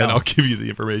 There you go. And I'll give you the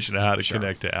information on how to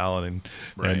connect to Alan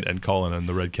and Colin on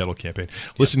the Red Kettle campaign.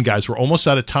 Listen, guys, we're almost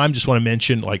out of time. Just want to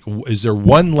mention, like, is there the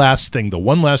one last thing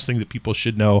that people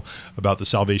should know about the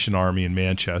Salvation Army in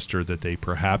Manchester that they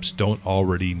perhaps don't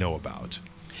already know about?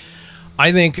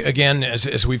 I think, again,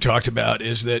 as we've talked about,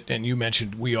 is that, and you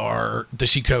mentioned, we are the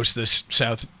seacoast, this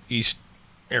southeast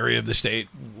area of the state.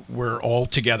 We're all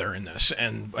together in this.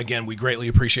 And again, we greatly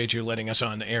appreciate you letting us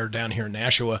on the air down here in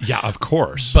Nashua. Yeah, of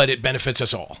course. But it benefits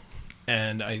us all.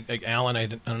 And Alan, I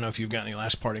don't know if you've got any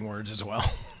last parting words as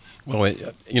well. Well,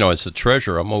 as the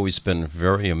treasurer, I've always been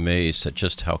very amazed at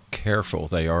just how careful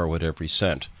they are with every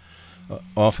cent.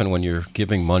 Often when you're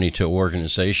giving money to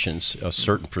organizations, a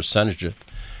certain percentage of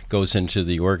goes into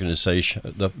the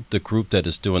organization, the group that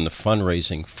is doing the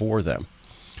fundraising for them.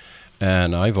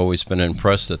 And I've always been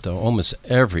impressed that almost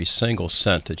every single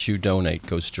cent that you donate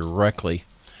goes directly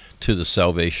to the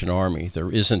Salvation Army. There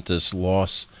isn't this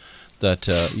loss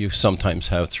that you sometimes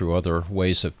have through other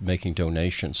ways of making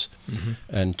donations.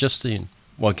 And just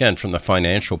again, from the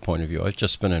financial point of view, I've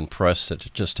just been impressed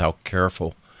at just how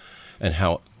careful and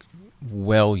how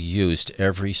well used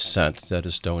every cent that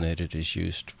is donated is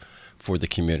used for the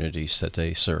communities that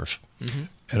they serve.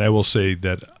 And I will say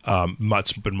that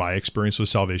that's been my experience with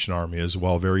Salvation Army as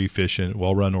well. Very efficient,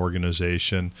 well-run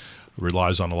organization,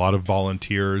 relies on a lot of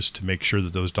volunteers to make sure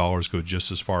that those dollars go just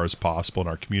as far as possible in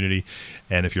our community.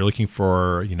 And if you're looking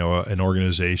for, an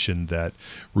organization that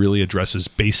really addresses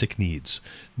basic needs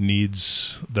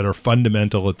that are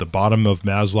fundamental at the bottom of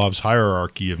Maslow's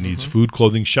hierarchy of needs, food,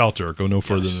 clothing, shelter, go no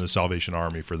further than the Salvation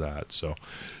Army for that. So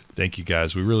thank you,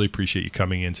 guys. We really appreciate you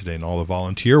coming in today and all the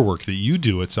volunteer work that you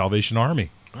do at Salvation Army.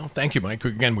 Well, thank you, Mike.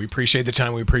 Again, we appreciate the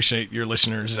time. We appreciate your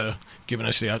listeners giving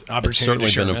us the opportunity It's certainly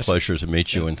to share been a pleasure to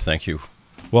meet you, and thank you.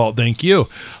 Well, thank you.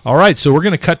 All right, so we're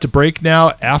going to cut to break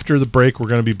now. After the break, we're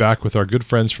going to be back with our good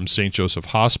friends from St. Joseph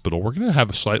Hospital. We're going to have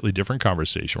a slightly different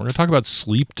conversation. We're going to talk about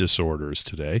sleep disorders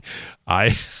today.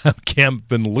 I have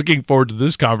been looking forward to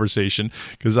this conversation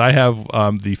because I have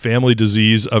the family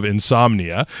disease of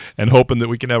insomnia, and hoping that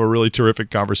we can have a really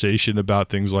terrific conversation about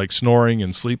things like snoring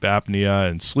and sleep apnea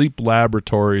and sleep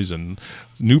laboratories and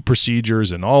new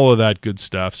procedures and all of that good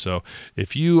stuff. So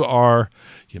if you are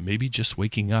maybe just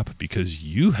waking up because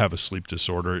you have a sleep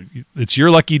disorder, it's your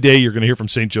lucky day. You're going to hear from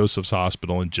St. Joseph's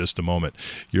Hospital in just a moment.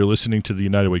 You're listening to the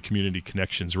United Way Community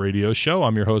Connections radio show.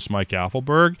 I'm your host, Mike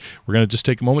Affelberg. We're going to just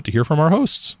take a moment to hear from our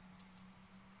hosts.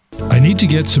 I need to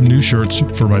get some new shirts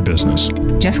for my business.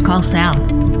 Just call Sal.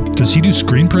 Does he do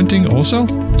screen printing also?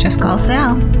 Just call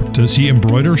Sal. Does he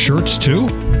embroider shirts too?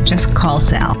 Just call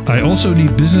Sal. I also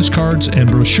need business cards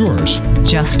and brochures.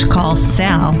 Just call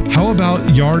Sal. How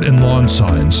about yard and lawn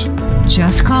signs?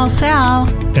 Just call Sal.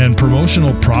 And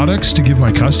promotional products to give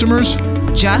my customers?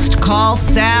 Just call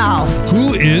Sal.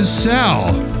 Who is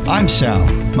Sal? I'm Sal.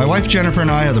 My wife Jennifer and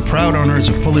I are the proud owners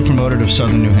of Fully Promoted of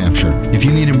Southern New Hampshire. If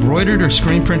you need embroidered or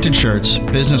screen printed shirts,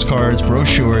 business cards,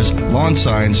 brochures, lawn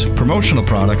signs, promotional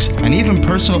products, and even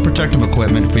personal protective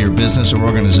equipment for your business or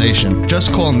organization,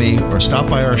 just call me or stop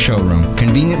by our showroom,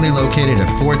 conveniently located at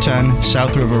 410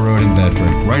 South River Road in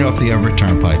Bedford, right off the Everett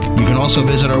Turnpike. You can also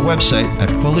visit our website at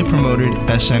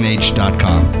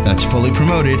fullypromotedsnh.com. That's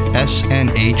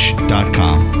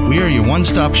fullypromotedsnh.com. We are your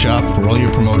one-stop shop for all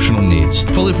your promotional needs.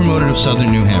 Fully Promoted of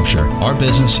Southern New Hampshire. Our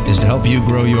business is to help you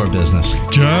grow your business.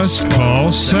 Just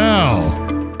call Sal.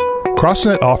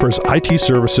 CrossNet offers IT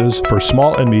services for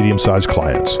small and medium-sized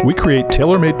clients. We create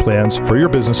tailor-made plans for your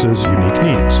business's unique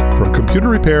needs. From computer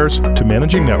repairs to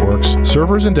managing networks,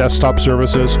 servers and desktop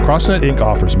services, CrossNet Inc.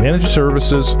 offers managed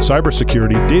services,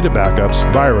 cybersecurity, data backups,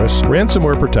 virus,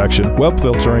 ransomware protection, web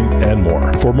filtering, and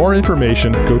more. For more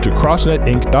information, go to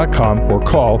crossnetinc.com or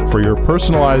call for your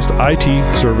personalized IT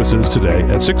services today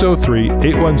at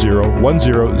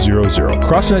 603-810-1000.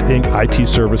 CrossNet Inc. IT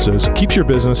Services keeps your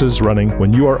businesses running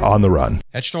when you are on the run.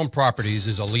 Edgestone Properties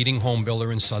is a leading home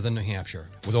builder in southern New Hampshire.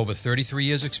 With over 33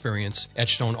 years' experience,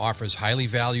 Edgestone offers highly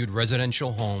valued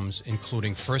residential homes,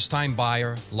 including first-time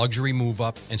buyer, luxury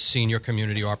move-up, and senior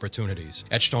community opportunities.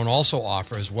 Edgestone also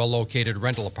offers well-located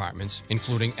rental apartments,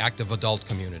 including active adult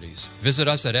communities. Visit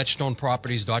us at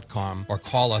edgestoneproperties.com or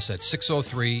call us at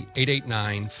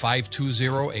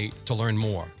 603-889-5208 to learn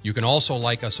more. You can also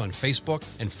like us on Facebook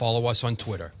and follow us on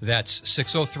Twitter. That's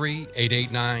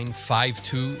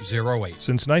 603-889-5208.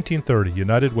 Since 1930,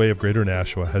 United Way of Greater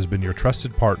Nashua has been your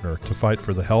trusted partner to fight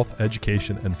for the health,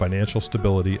 education, and financial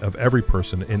stability of every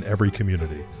person in every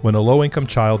community. When a low-income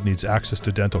child needs access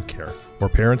to dental care, or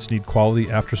parents need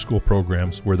quality after-school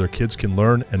programs where their kids can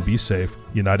learn and be safe,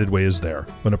 United Way is there.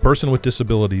 When a person with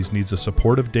disabilities needs a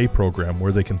supportive day program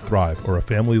where they can thrive, or a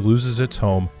family loses its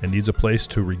home and needs a place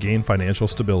to regain financial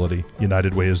stability,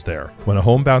 United Way is there. When a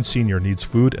homebound senior needs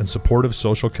food and supportive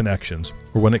social connections,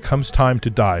 or when it comes time to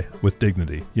die with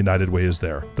dignity, United Way is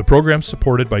there. The programs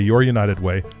supported by your United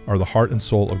Way are the heart and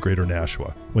soul of Greater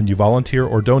Nashua. When you volunteer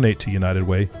or donate to United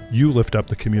Way, you lift up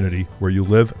the community where you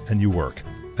live and you work.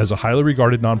 As a highly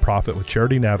regarded nonprofit with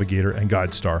Charity Navigator and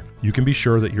GuideStar, you can be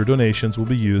sure that your donations will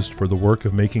be used for the work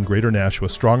of making Greater Nashua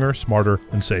stronger, smarter,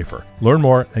 and safer. Learn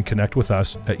more and connect with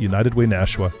us at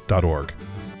unitedwaynashua.org.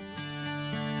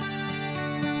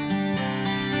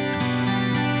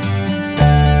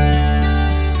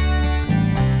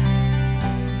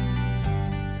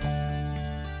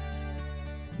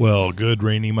 Well, good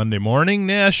rainy Monday morning,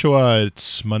 Nashua.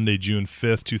 It's Monday, June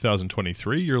 5th,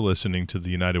 2023. You're listening to the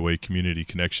United Way Community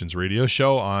Connections radio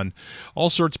show on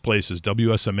all sorts of places,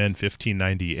 WSMN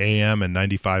 1590 AM and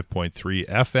 95.3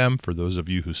 FM. For those of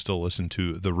you who still listen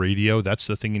to the radio, that's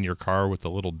the thing in your car with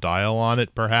the little dial on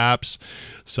it, perhaps.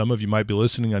 Some of you might be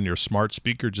listening on your smart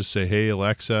speaker. Just say, hey,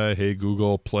 Alexa, hey,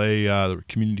 Google, play the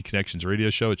Community Connections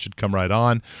radio show. It should come right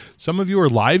on. Some of you are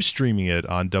live streaming it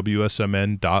on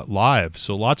WSMN.live.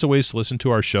 So lots of ways to listen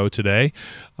to our show today.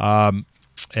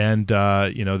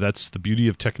 That's the beauty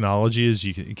of technology, is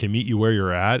it can meet you where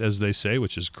you're at, as they say,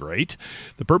 which is great.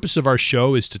 The purpose of our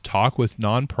show is to talk with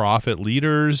nonprofit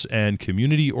leaders and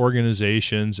community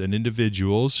organizations and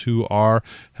individuals who are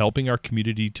helping our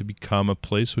community to become a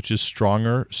place which is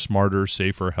stronger, smarter,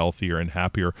 safer, healthier, and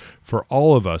happier for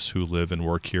all of us who live and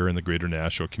work here in the greater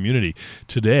Nashua community.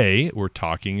 Today, we're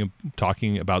talking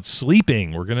about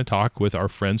sleeping. We're going to talk with our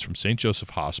friends from St. Joseph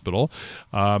Hospital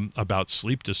about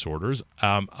sleep disorders.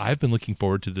 I've been looking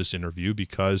forward to this interview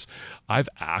because I've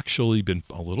actually been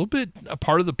a little bit a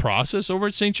part of the process over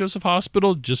at St. Joseph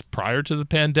Hospital just prior to the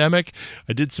pandemic.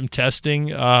 I did some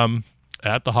testing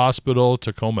at the hospital,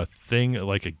 took home a thing,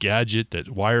 like a gadget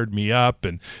that wired me up,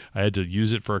 and I had to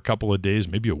use it for a couple of days,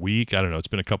 maybe a week. I don't know. It's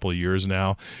been a couple of years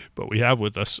now. But we have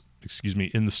with us,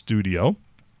 in the studio,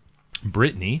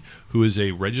 Brittany, who is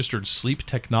a registered sleep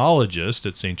technologist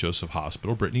at St. Joseph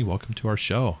Hospital. Brittany, welcome to our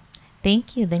show.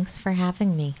 Thank you. Thanks for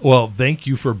having me. Well, thank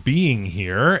you for being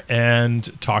here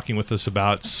and talking with us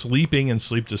about sleeping and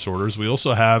sleep disorders. We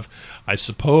also have, I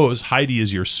suppose, Heidi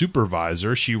is your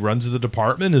supervisor. She runs the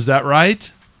department. Is that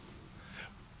right?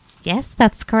 Yes,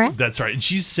 that's correct. That's right. And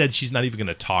she said she's not even going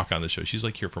to talk on the show. She's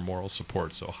like here for moral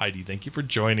support. So, Heidi, thank you for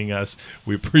joining us.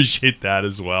 We appreciate that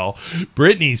as well.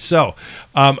 Brittany, so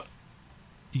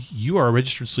you are a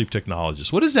registered sleep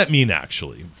technologist. What does that mean,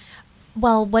 actually?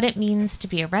 Well, what it means to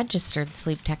be a registered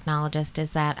sleep technologist is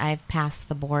that I've passed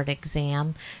the board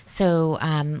exam. So,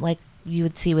 like you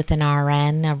would see with an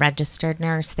RN, a registered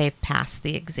nurse, they've passed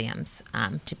the exams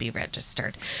to be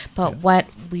registered. But what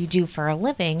we do for a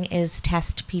living is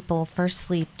test people for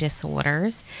sleep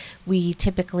disorders. We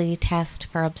typically test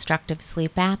for obstructive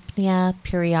sleep apnea,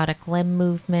 periodic limb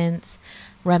movements,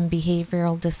 REM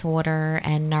behavioral disorder,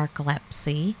 and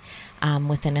narcolepsy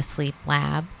within a sleep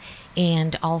lab.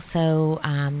 And also,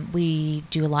 we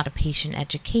do a lot of patient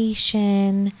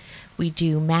education. We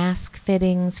do mask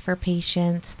fittings for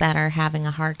patients that are having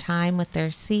a hard time with their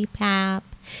CPAP.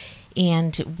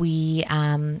 And we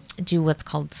do what's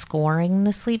called scoring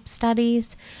the sleep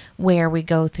studies, where we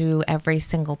go through every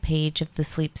single page of the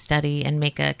sleep study and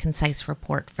make a concise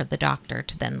report for the doctor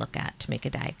to then look at to make a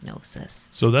diagnosis.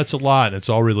 So that's a lot. It's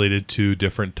all related to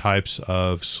different types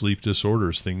of sleep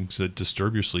disorders, things that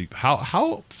disturb your sleep.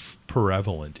 How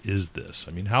prevalent is this?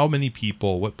 I mean, how many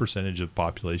people, what percentage of the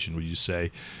population would you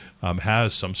say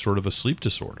has some sort of a sleep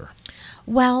disorder?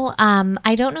 Well,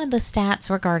 I don't know the stats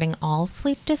regarding all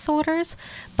sleep disorders,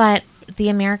 but the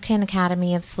American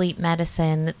Academy of Sleep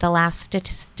Medicine, the last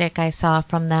statistic I saw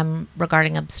from them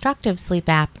regarding obstructive sleep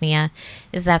apnea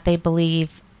is that they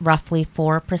believe roughly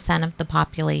 4% of the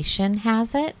population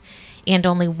has it, and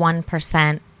only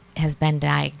 1% has been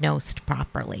diagnosed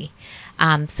properly.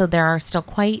 So there are still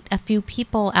quite a few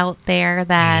people out there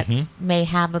that may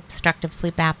have obstructive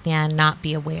sleep apnea and not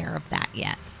be aware of that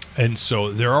yet. And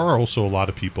so there are also a lot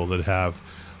of people that have,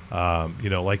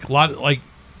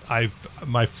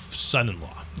 my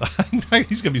son-in-law.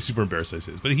 He's gonna be super embarrassed I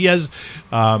say this, but he has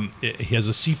a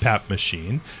CPAP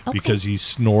machine because he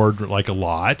snored like a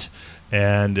lot,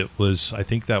 and I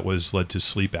think that was led to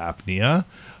sleep apnea.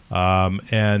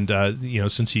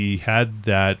 Since he had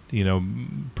that,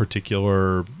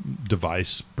 particular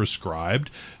device prescribed,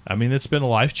 I mean, it's been a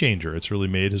life changer. It's really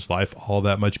made his life all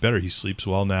that much better. He sleeps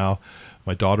well now.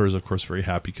 My daughter is, of course, very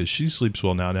happy because she sleeps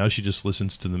well now. Now she just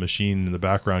listens to the machine in the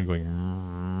background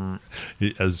going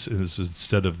as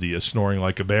instead of the snoring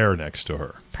like a bear next to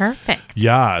her. Perfect.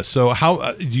 Yeah. So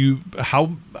how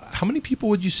many people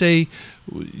would you say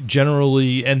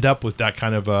generally end up with that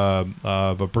kind of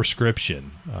a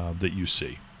prescription that you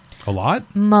see? A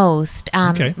lot? Most.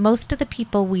 Okay. Most of the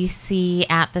people we see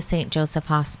at the St. Joseph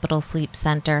Hospital Sleep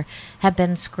Center have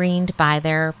been screened by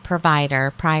their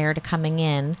provider prior to coming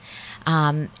in.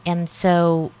 And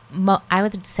so I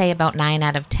would say about 9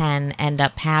 out of 10 end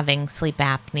up having sleep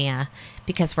apnea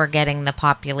because we're getting the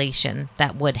population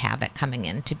that would have it coming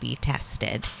in to be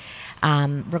tested.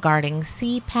 Regarding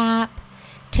CPAP,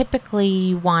 typically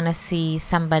you want to see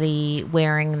somebody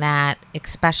wearing that,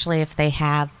 especially if they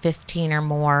have 15 or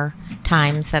more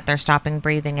times that they're stopping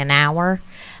breathing an hour.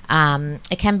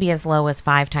 It can be as low as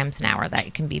 5 times an hour that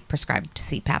you can be prescribed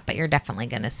CPAP, but you're definitely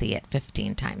going to see it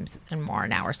 15 times and more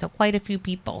an hour. So quite a few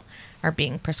people are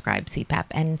being prescribed CPAP.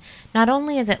 And not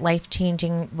only is it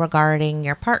life-changing regarding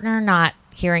your partner not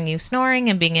hearing you snoring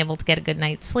and being able to get a good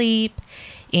night's sleep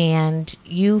and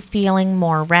you feeling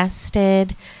more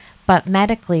rested, but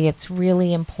medically it's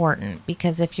really important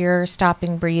because if you're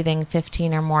stopping breathing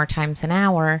 15 or more times an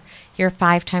hour, you're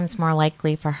 5 times more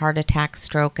likely for heart attack,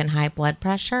 stroke, and high blood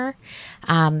pressure.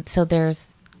 So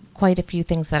there's quite a few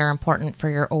things that are important for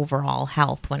your overall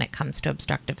health when it comes to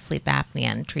obstructive sleep apnea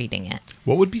and treating it.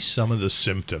 What would be some of the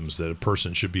symptoms that a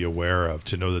person should be aware of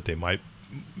to know that they might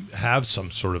have some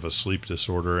sort of a sleep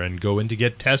disorder and go in to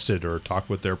get tested or talk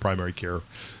with their primary care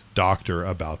doctor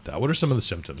about that? What are some of the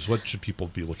symptoms? What should people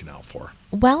be looking out for?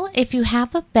 Well, if you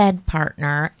have a bed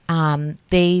partner,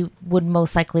 they would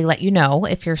most likely let you know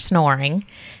if you're snoring.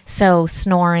 So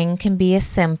snoring can be a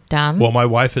symptom. Well, my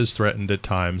wife has threatened at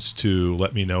times to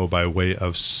let me know by way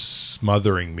of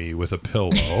smothering me with a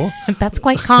pillow. That's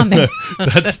quite common.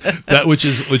 which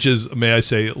is may I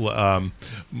say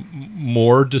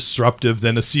more disruptive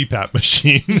than a CPAP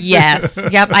machine. Yes.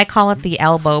 Yep. I call it the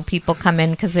elbow. People come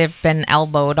in because they've been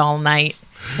elbowed all night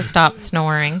to stop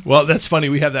snoring. Well, that's funny.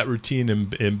 We have that routine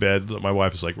in bed that my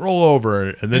wife is like, roll over.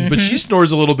 And then, but she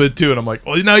snores a little bit too. And I'm like,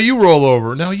 well, now you roll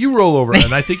over. Now you roll over.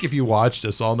 And I think if you watched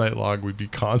us all night long, we'd be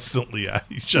constantly at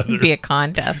each other. It'd be a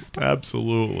contest.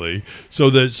 Absolutely. So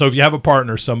if you have a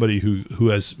partner, somebody who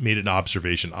has made an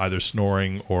observation, either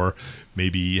snoring or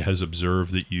maybe has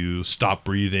observed that you stop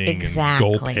breathing and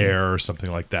gulp air or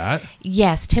something like that.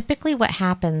 Yes. Typically what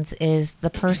happens is the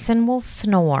person will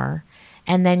snore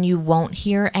and then you won't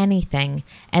hear anything,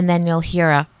 and then you'll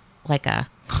hear a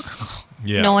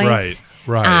noise.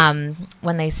 Right.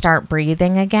 When they start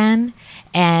breathing again,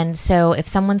 and so if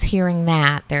someone's hearing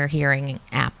that, they're hearing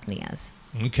apneas.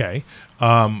 Okay.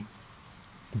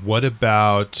 What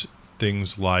about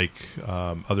things like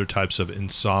other types of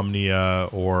insomnia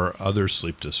or other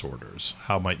sleep disorders?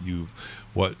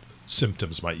 What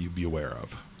symptoms might you be aware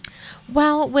of?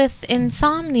 Well, with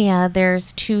insomnia,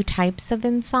 there's 2 types of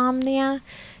insomnia.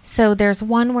 So there's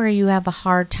one where you have a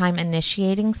hard time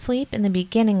initiating sleep in the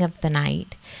beginning of the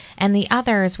night. And the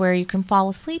other is where you can fall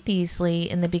asleep easily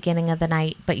in the beginning of the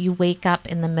night, but you wake up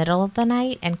in the middle of the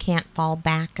night and can't fall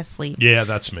back asleep. Yeah,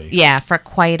 that's me. Yeah, for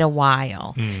quite a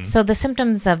while. So the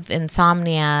symptoms of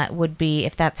insomnia would be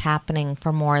if that's happening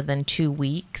for more than 2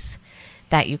 weeks,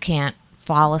 that you can't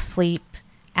fall asleep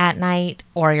at night,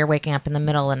 or you're waking up in the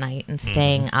middle of the night and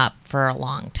staying up for a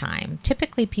long time.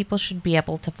 Typically, people should be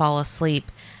able to fall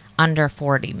asleep under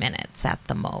 40 minutes at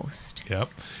the most. Yep.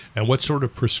 And what sort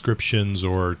of prescriptions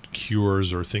or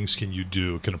cures or things can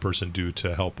a person do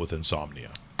to help with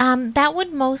insomnia? That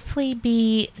would mostly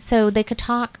be, so they could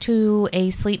talk to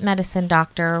a sleep medicine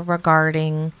doctor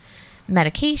regarding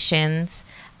medications,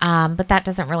 but that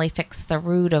doesn't really fix the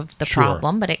root of the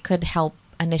problem, but it could help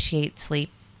initiate sleep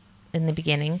in the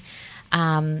beginning.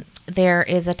 There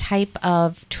is a type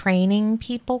of training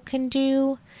people can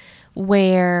do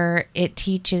where it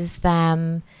teaches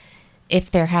them, if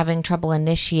they're having trouble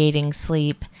initiating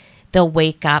sleep, they'll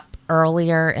wake up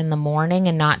earlier in the morning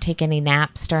and not take any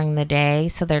naps during the day,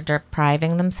 so they're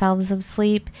depriving themselves of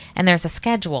sleep. And there's a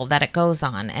schedule that it goes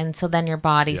on, and so then your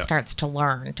body starts to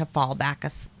learn to fall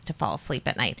asleep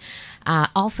at night.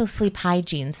 Also sleep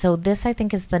hygiene. So this, I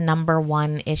think, is the number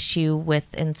one issue with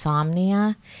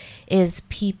insomnia, is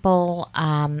people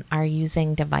are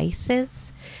using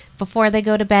devices before they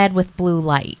go to bed with blue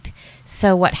light.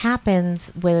 So what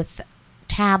happens with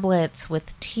tablets,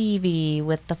 with TV,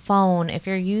 with the phone, if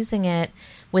you're using it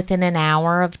within an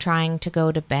hour of trying to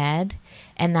go to bed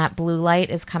and that blue light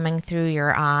is coming through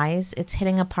your eyes, it's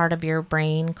hitting a part of your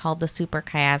brain called the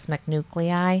suprachiasmatic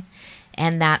nuclei,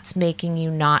 and that's making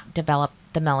you not develop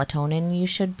the melatonin you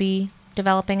should be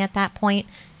developing at that point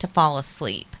to fall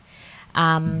asleep.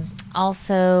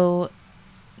 Also,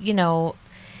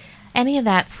 any of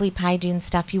that sleep hygiene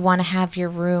stuff, you want to have your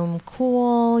room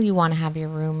cool, you want to have your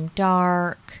room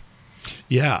dark.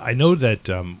 Yeah, I know that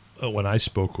when I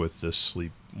spoke with the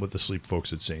sleep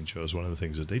folks at St. Joe's, one of the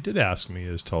things that they did ask me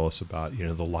is tell us about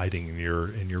the lighting in your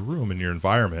room, in your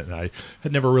environment. And I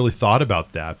had never really thought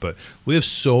about that, but we have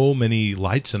so many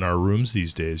lights in our rooms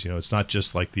these days. It's not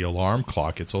just like the alarm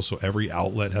clock; it's also every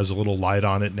outlet has a little light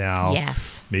on it now.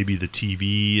 Yes. Maybe the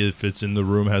TV, if it's in the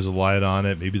room, has a light on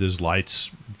it. Maybe there's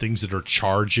lights, things that are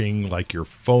charging, like your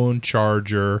phone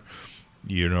charger.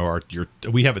 You know,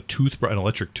 we have an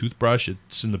electric toothbrush.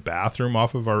 It's in the bathroom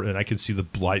and I can see the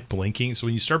light blinking. So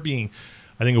when you start being,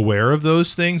 I think, aware of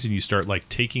those things and you start like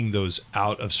taking those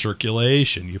out of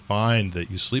circulation, you find that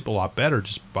you sleep a lot better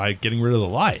just by getting rid of the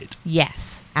light.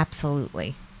 Yes,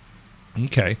 absolutely.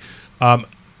 Okay.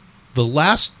 The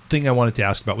last thing I wanted to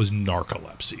ask about was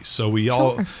narcolepsy. So we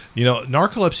all,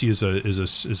 narcolepsy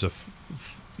is a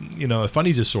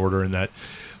funny disorder in that,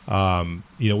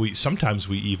 we sometimes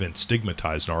even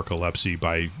stigmatize narcolepsy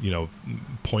by,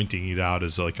 pointing it out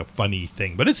as like a funny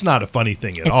thing, but it's not a funny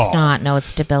thing at all. It's not. No,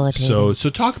 it's debilitating. So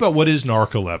talk about what is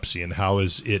narcolepsy and how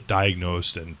is it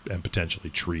diagnosed and potentially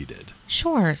treated?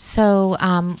 Sure. So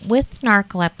with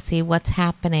narcolepsy, what's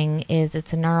happening is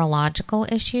it's a neurological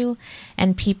issue,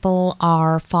 and people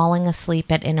are falling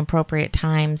asleep at inappropriate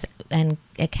times, and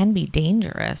it can be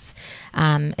dangerous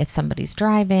if somebody's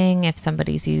driving, if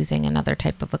somebody's using another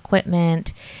type of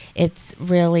equipment. It's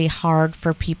really hard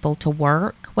for people to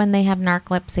work when they have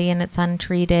narcolepsy and it's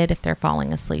untreated, if they're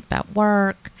falling asleep at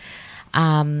work.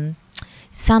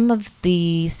 Some of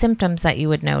the symptoms that you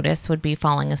would notice would be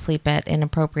falling asleep at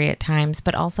inappropriate times,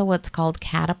 but also what's called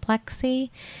cataplexy.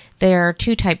 There are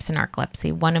two types of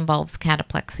narcolepsy. One involves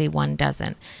cataplexy, one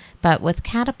doesn't. But with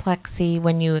cataplexy,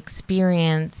 when you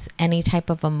experience any type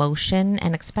of emotion,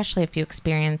 and especially if you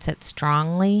experience it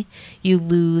strongly, you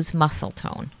lose muscle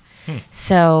tone.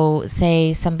 So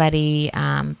say somebody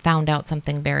found out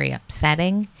something very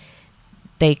upsetting,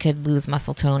 they could lose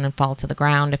muscle tone and fall to the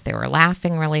ground. If they were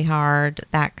laughing really hard,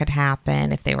 that could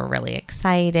happen. If they were really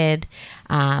excited,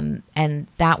 and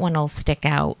that one will stick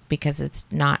out because it's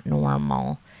not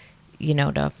normal,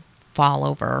 to fall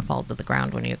over or fall to the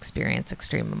ground when you experience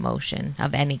extreme emotion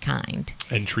of any kind.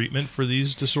 And treatment for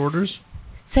these disorders?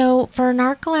 So for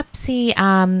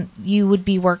narcolepsy, you would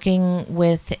be working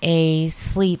with a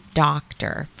sleep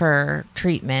doctor for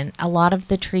treatment. A lot of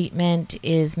the treatment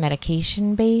is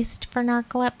medication-based for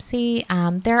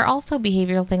narcolepsy. There are also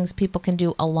behavioral things people can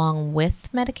do along with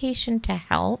medication to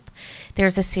help.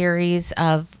 There's a series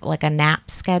of like a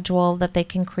nap schedule that they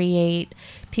can create.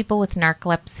 People with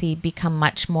narcolepsy become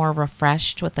much more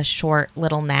refreshed with a short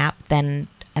little nap than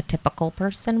a typical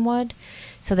person would.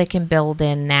 So they can build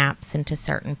in naps into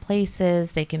certain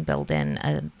places. They can build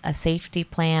in a safety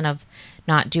plan of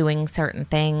not doing certain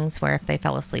things where if they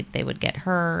fell asleep, they would get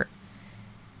hurt.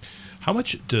 How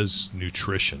much does good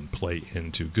nutrition play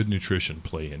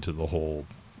into the whole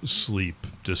sleep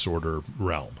disorder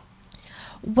realm?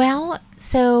 Well,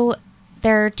 so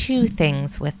there are two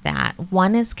things with that.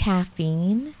 One is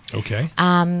caffeine. Okay.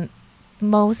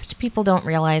 Most people don't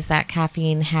realize that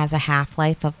caffeine has a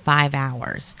half-life of 5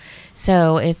 hours.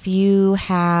 So if you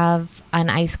have an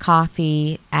iced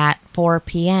coffee at 4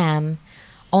 p.m.,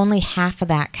 only half of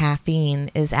that caffeine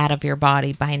is out of your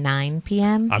body by 9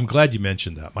 p.m. I'm glad you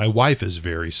mentioned that. My wife is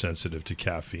very sensitive to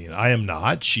caffeine. I am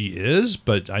not. She is,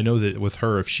 but I know that with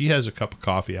her, if she has a cup of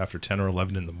coffee after 10 or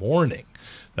 11 in the morning,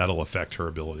 that'll affect her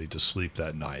ability to sleep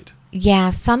that night.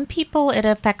 Yeah, some people it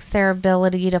affects their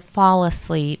ability to fall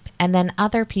asleep, and then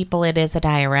other people it is a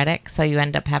diuretic, so you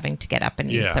end up having to get up and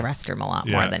use the restroom a lot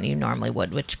more than you normally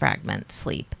would, which fragments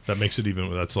sleep. That makes it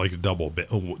that's like a double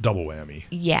whammy.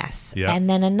 Yes. Yeah. And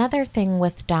then another thing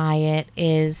with diet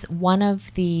is one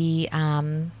of the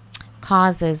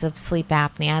causes of sleep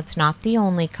apnea, it's not the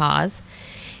only cause,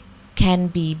 can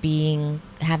be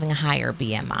having a higher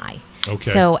BMI.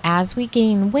 Okay. So as we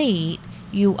gain weight,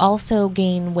 you also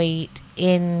gain weight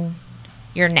in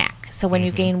your neck. So when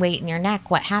you gain weight in your neck,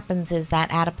 what happens is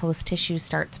that adipose tissue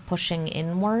starts pushing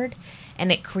inward, and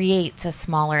it creates a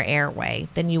smaller airway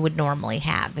than you would normally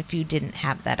have if you didn't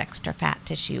have that extra fat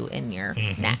tissue in your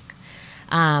neck.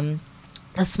 The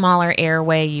smaller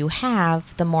airway you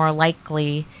have, the more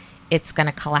likely it's going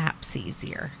to collapse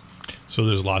easier. So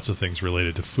there's lots of things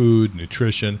related to food,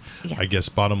 nutrition. Yeah. I guess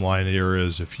bottom line here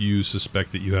is if you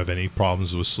suspect that you have any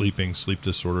problems with sleep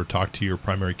disorder, talk to your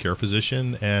primary care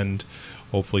physician and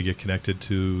hopefully get connected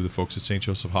to the folks at St.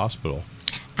 Joseph Hospital.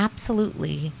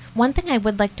 Absolutely. One thing I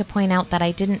would like to point out that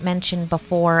I didn't mention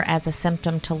before as a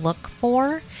symptom to look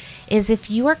for is if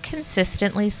you are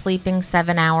consistently sleeping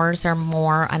 7 hours or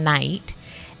more a night,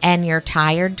 and you're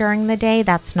tired during the day,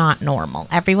 that's not normal.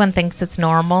 Everyone thinks it's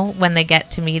normal. When they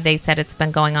get to me, they said it's been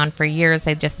going on for years.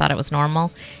 They just thought it was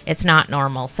normal. It's not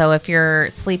normal. So if you're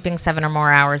sleeping 7 or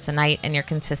more hours a night and you're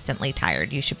consistently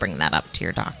tired, you should bring that up to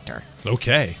your doctor.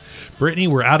 Okay. Brittany,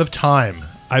 we're out of time.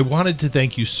 I wanted to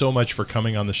thank you so much for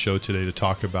coming on the show today to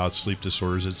talk about sleep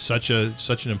disorders. It's such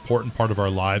an important part of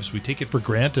our lives. We take it for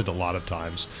granted a lot of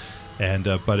times.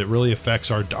 But it really affects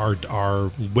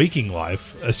our waking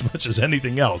life as much as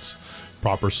anything else,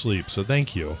 proper sleep. So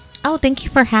thank you. Oh, thank you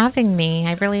for having me.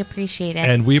 I really appreciate it.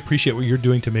 And we appreciate what you're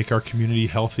doing to make our community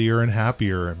healthier and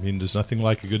happier. I mean, there's nothing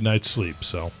like a good night's sleep,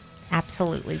 so.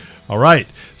 Absolutely. All right.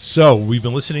 So we've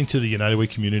been listening to the United Way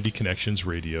Community Connections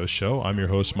radio show. I'm your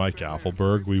host, Mike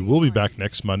Affelberg. We will be back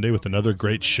next Monday with another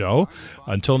great show.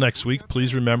 Until next week,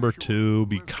 please remember to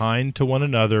be kind to one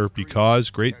another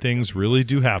because great things really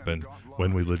do happen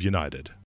when we live united.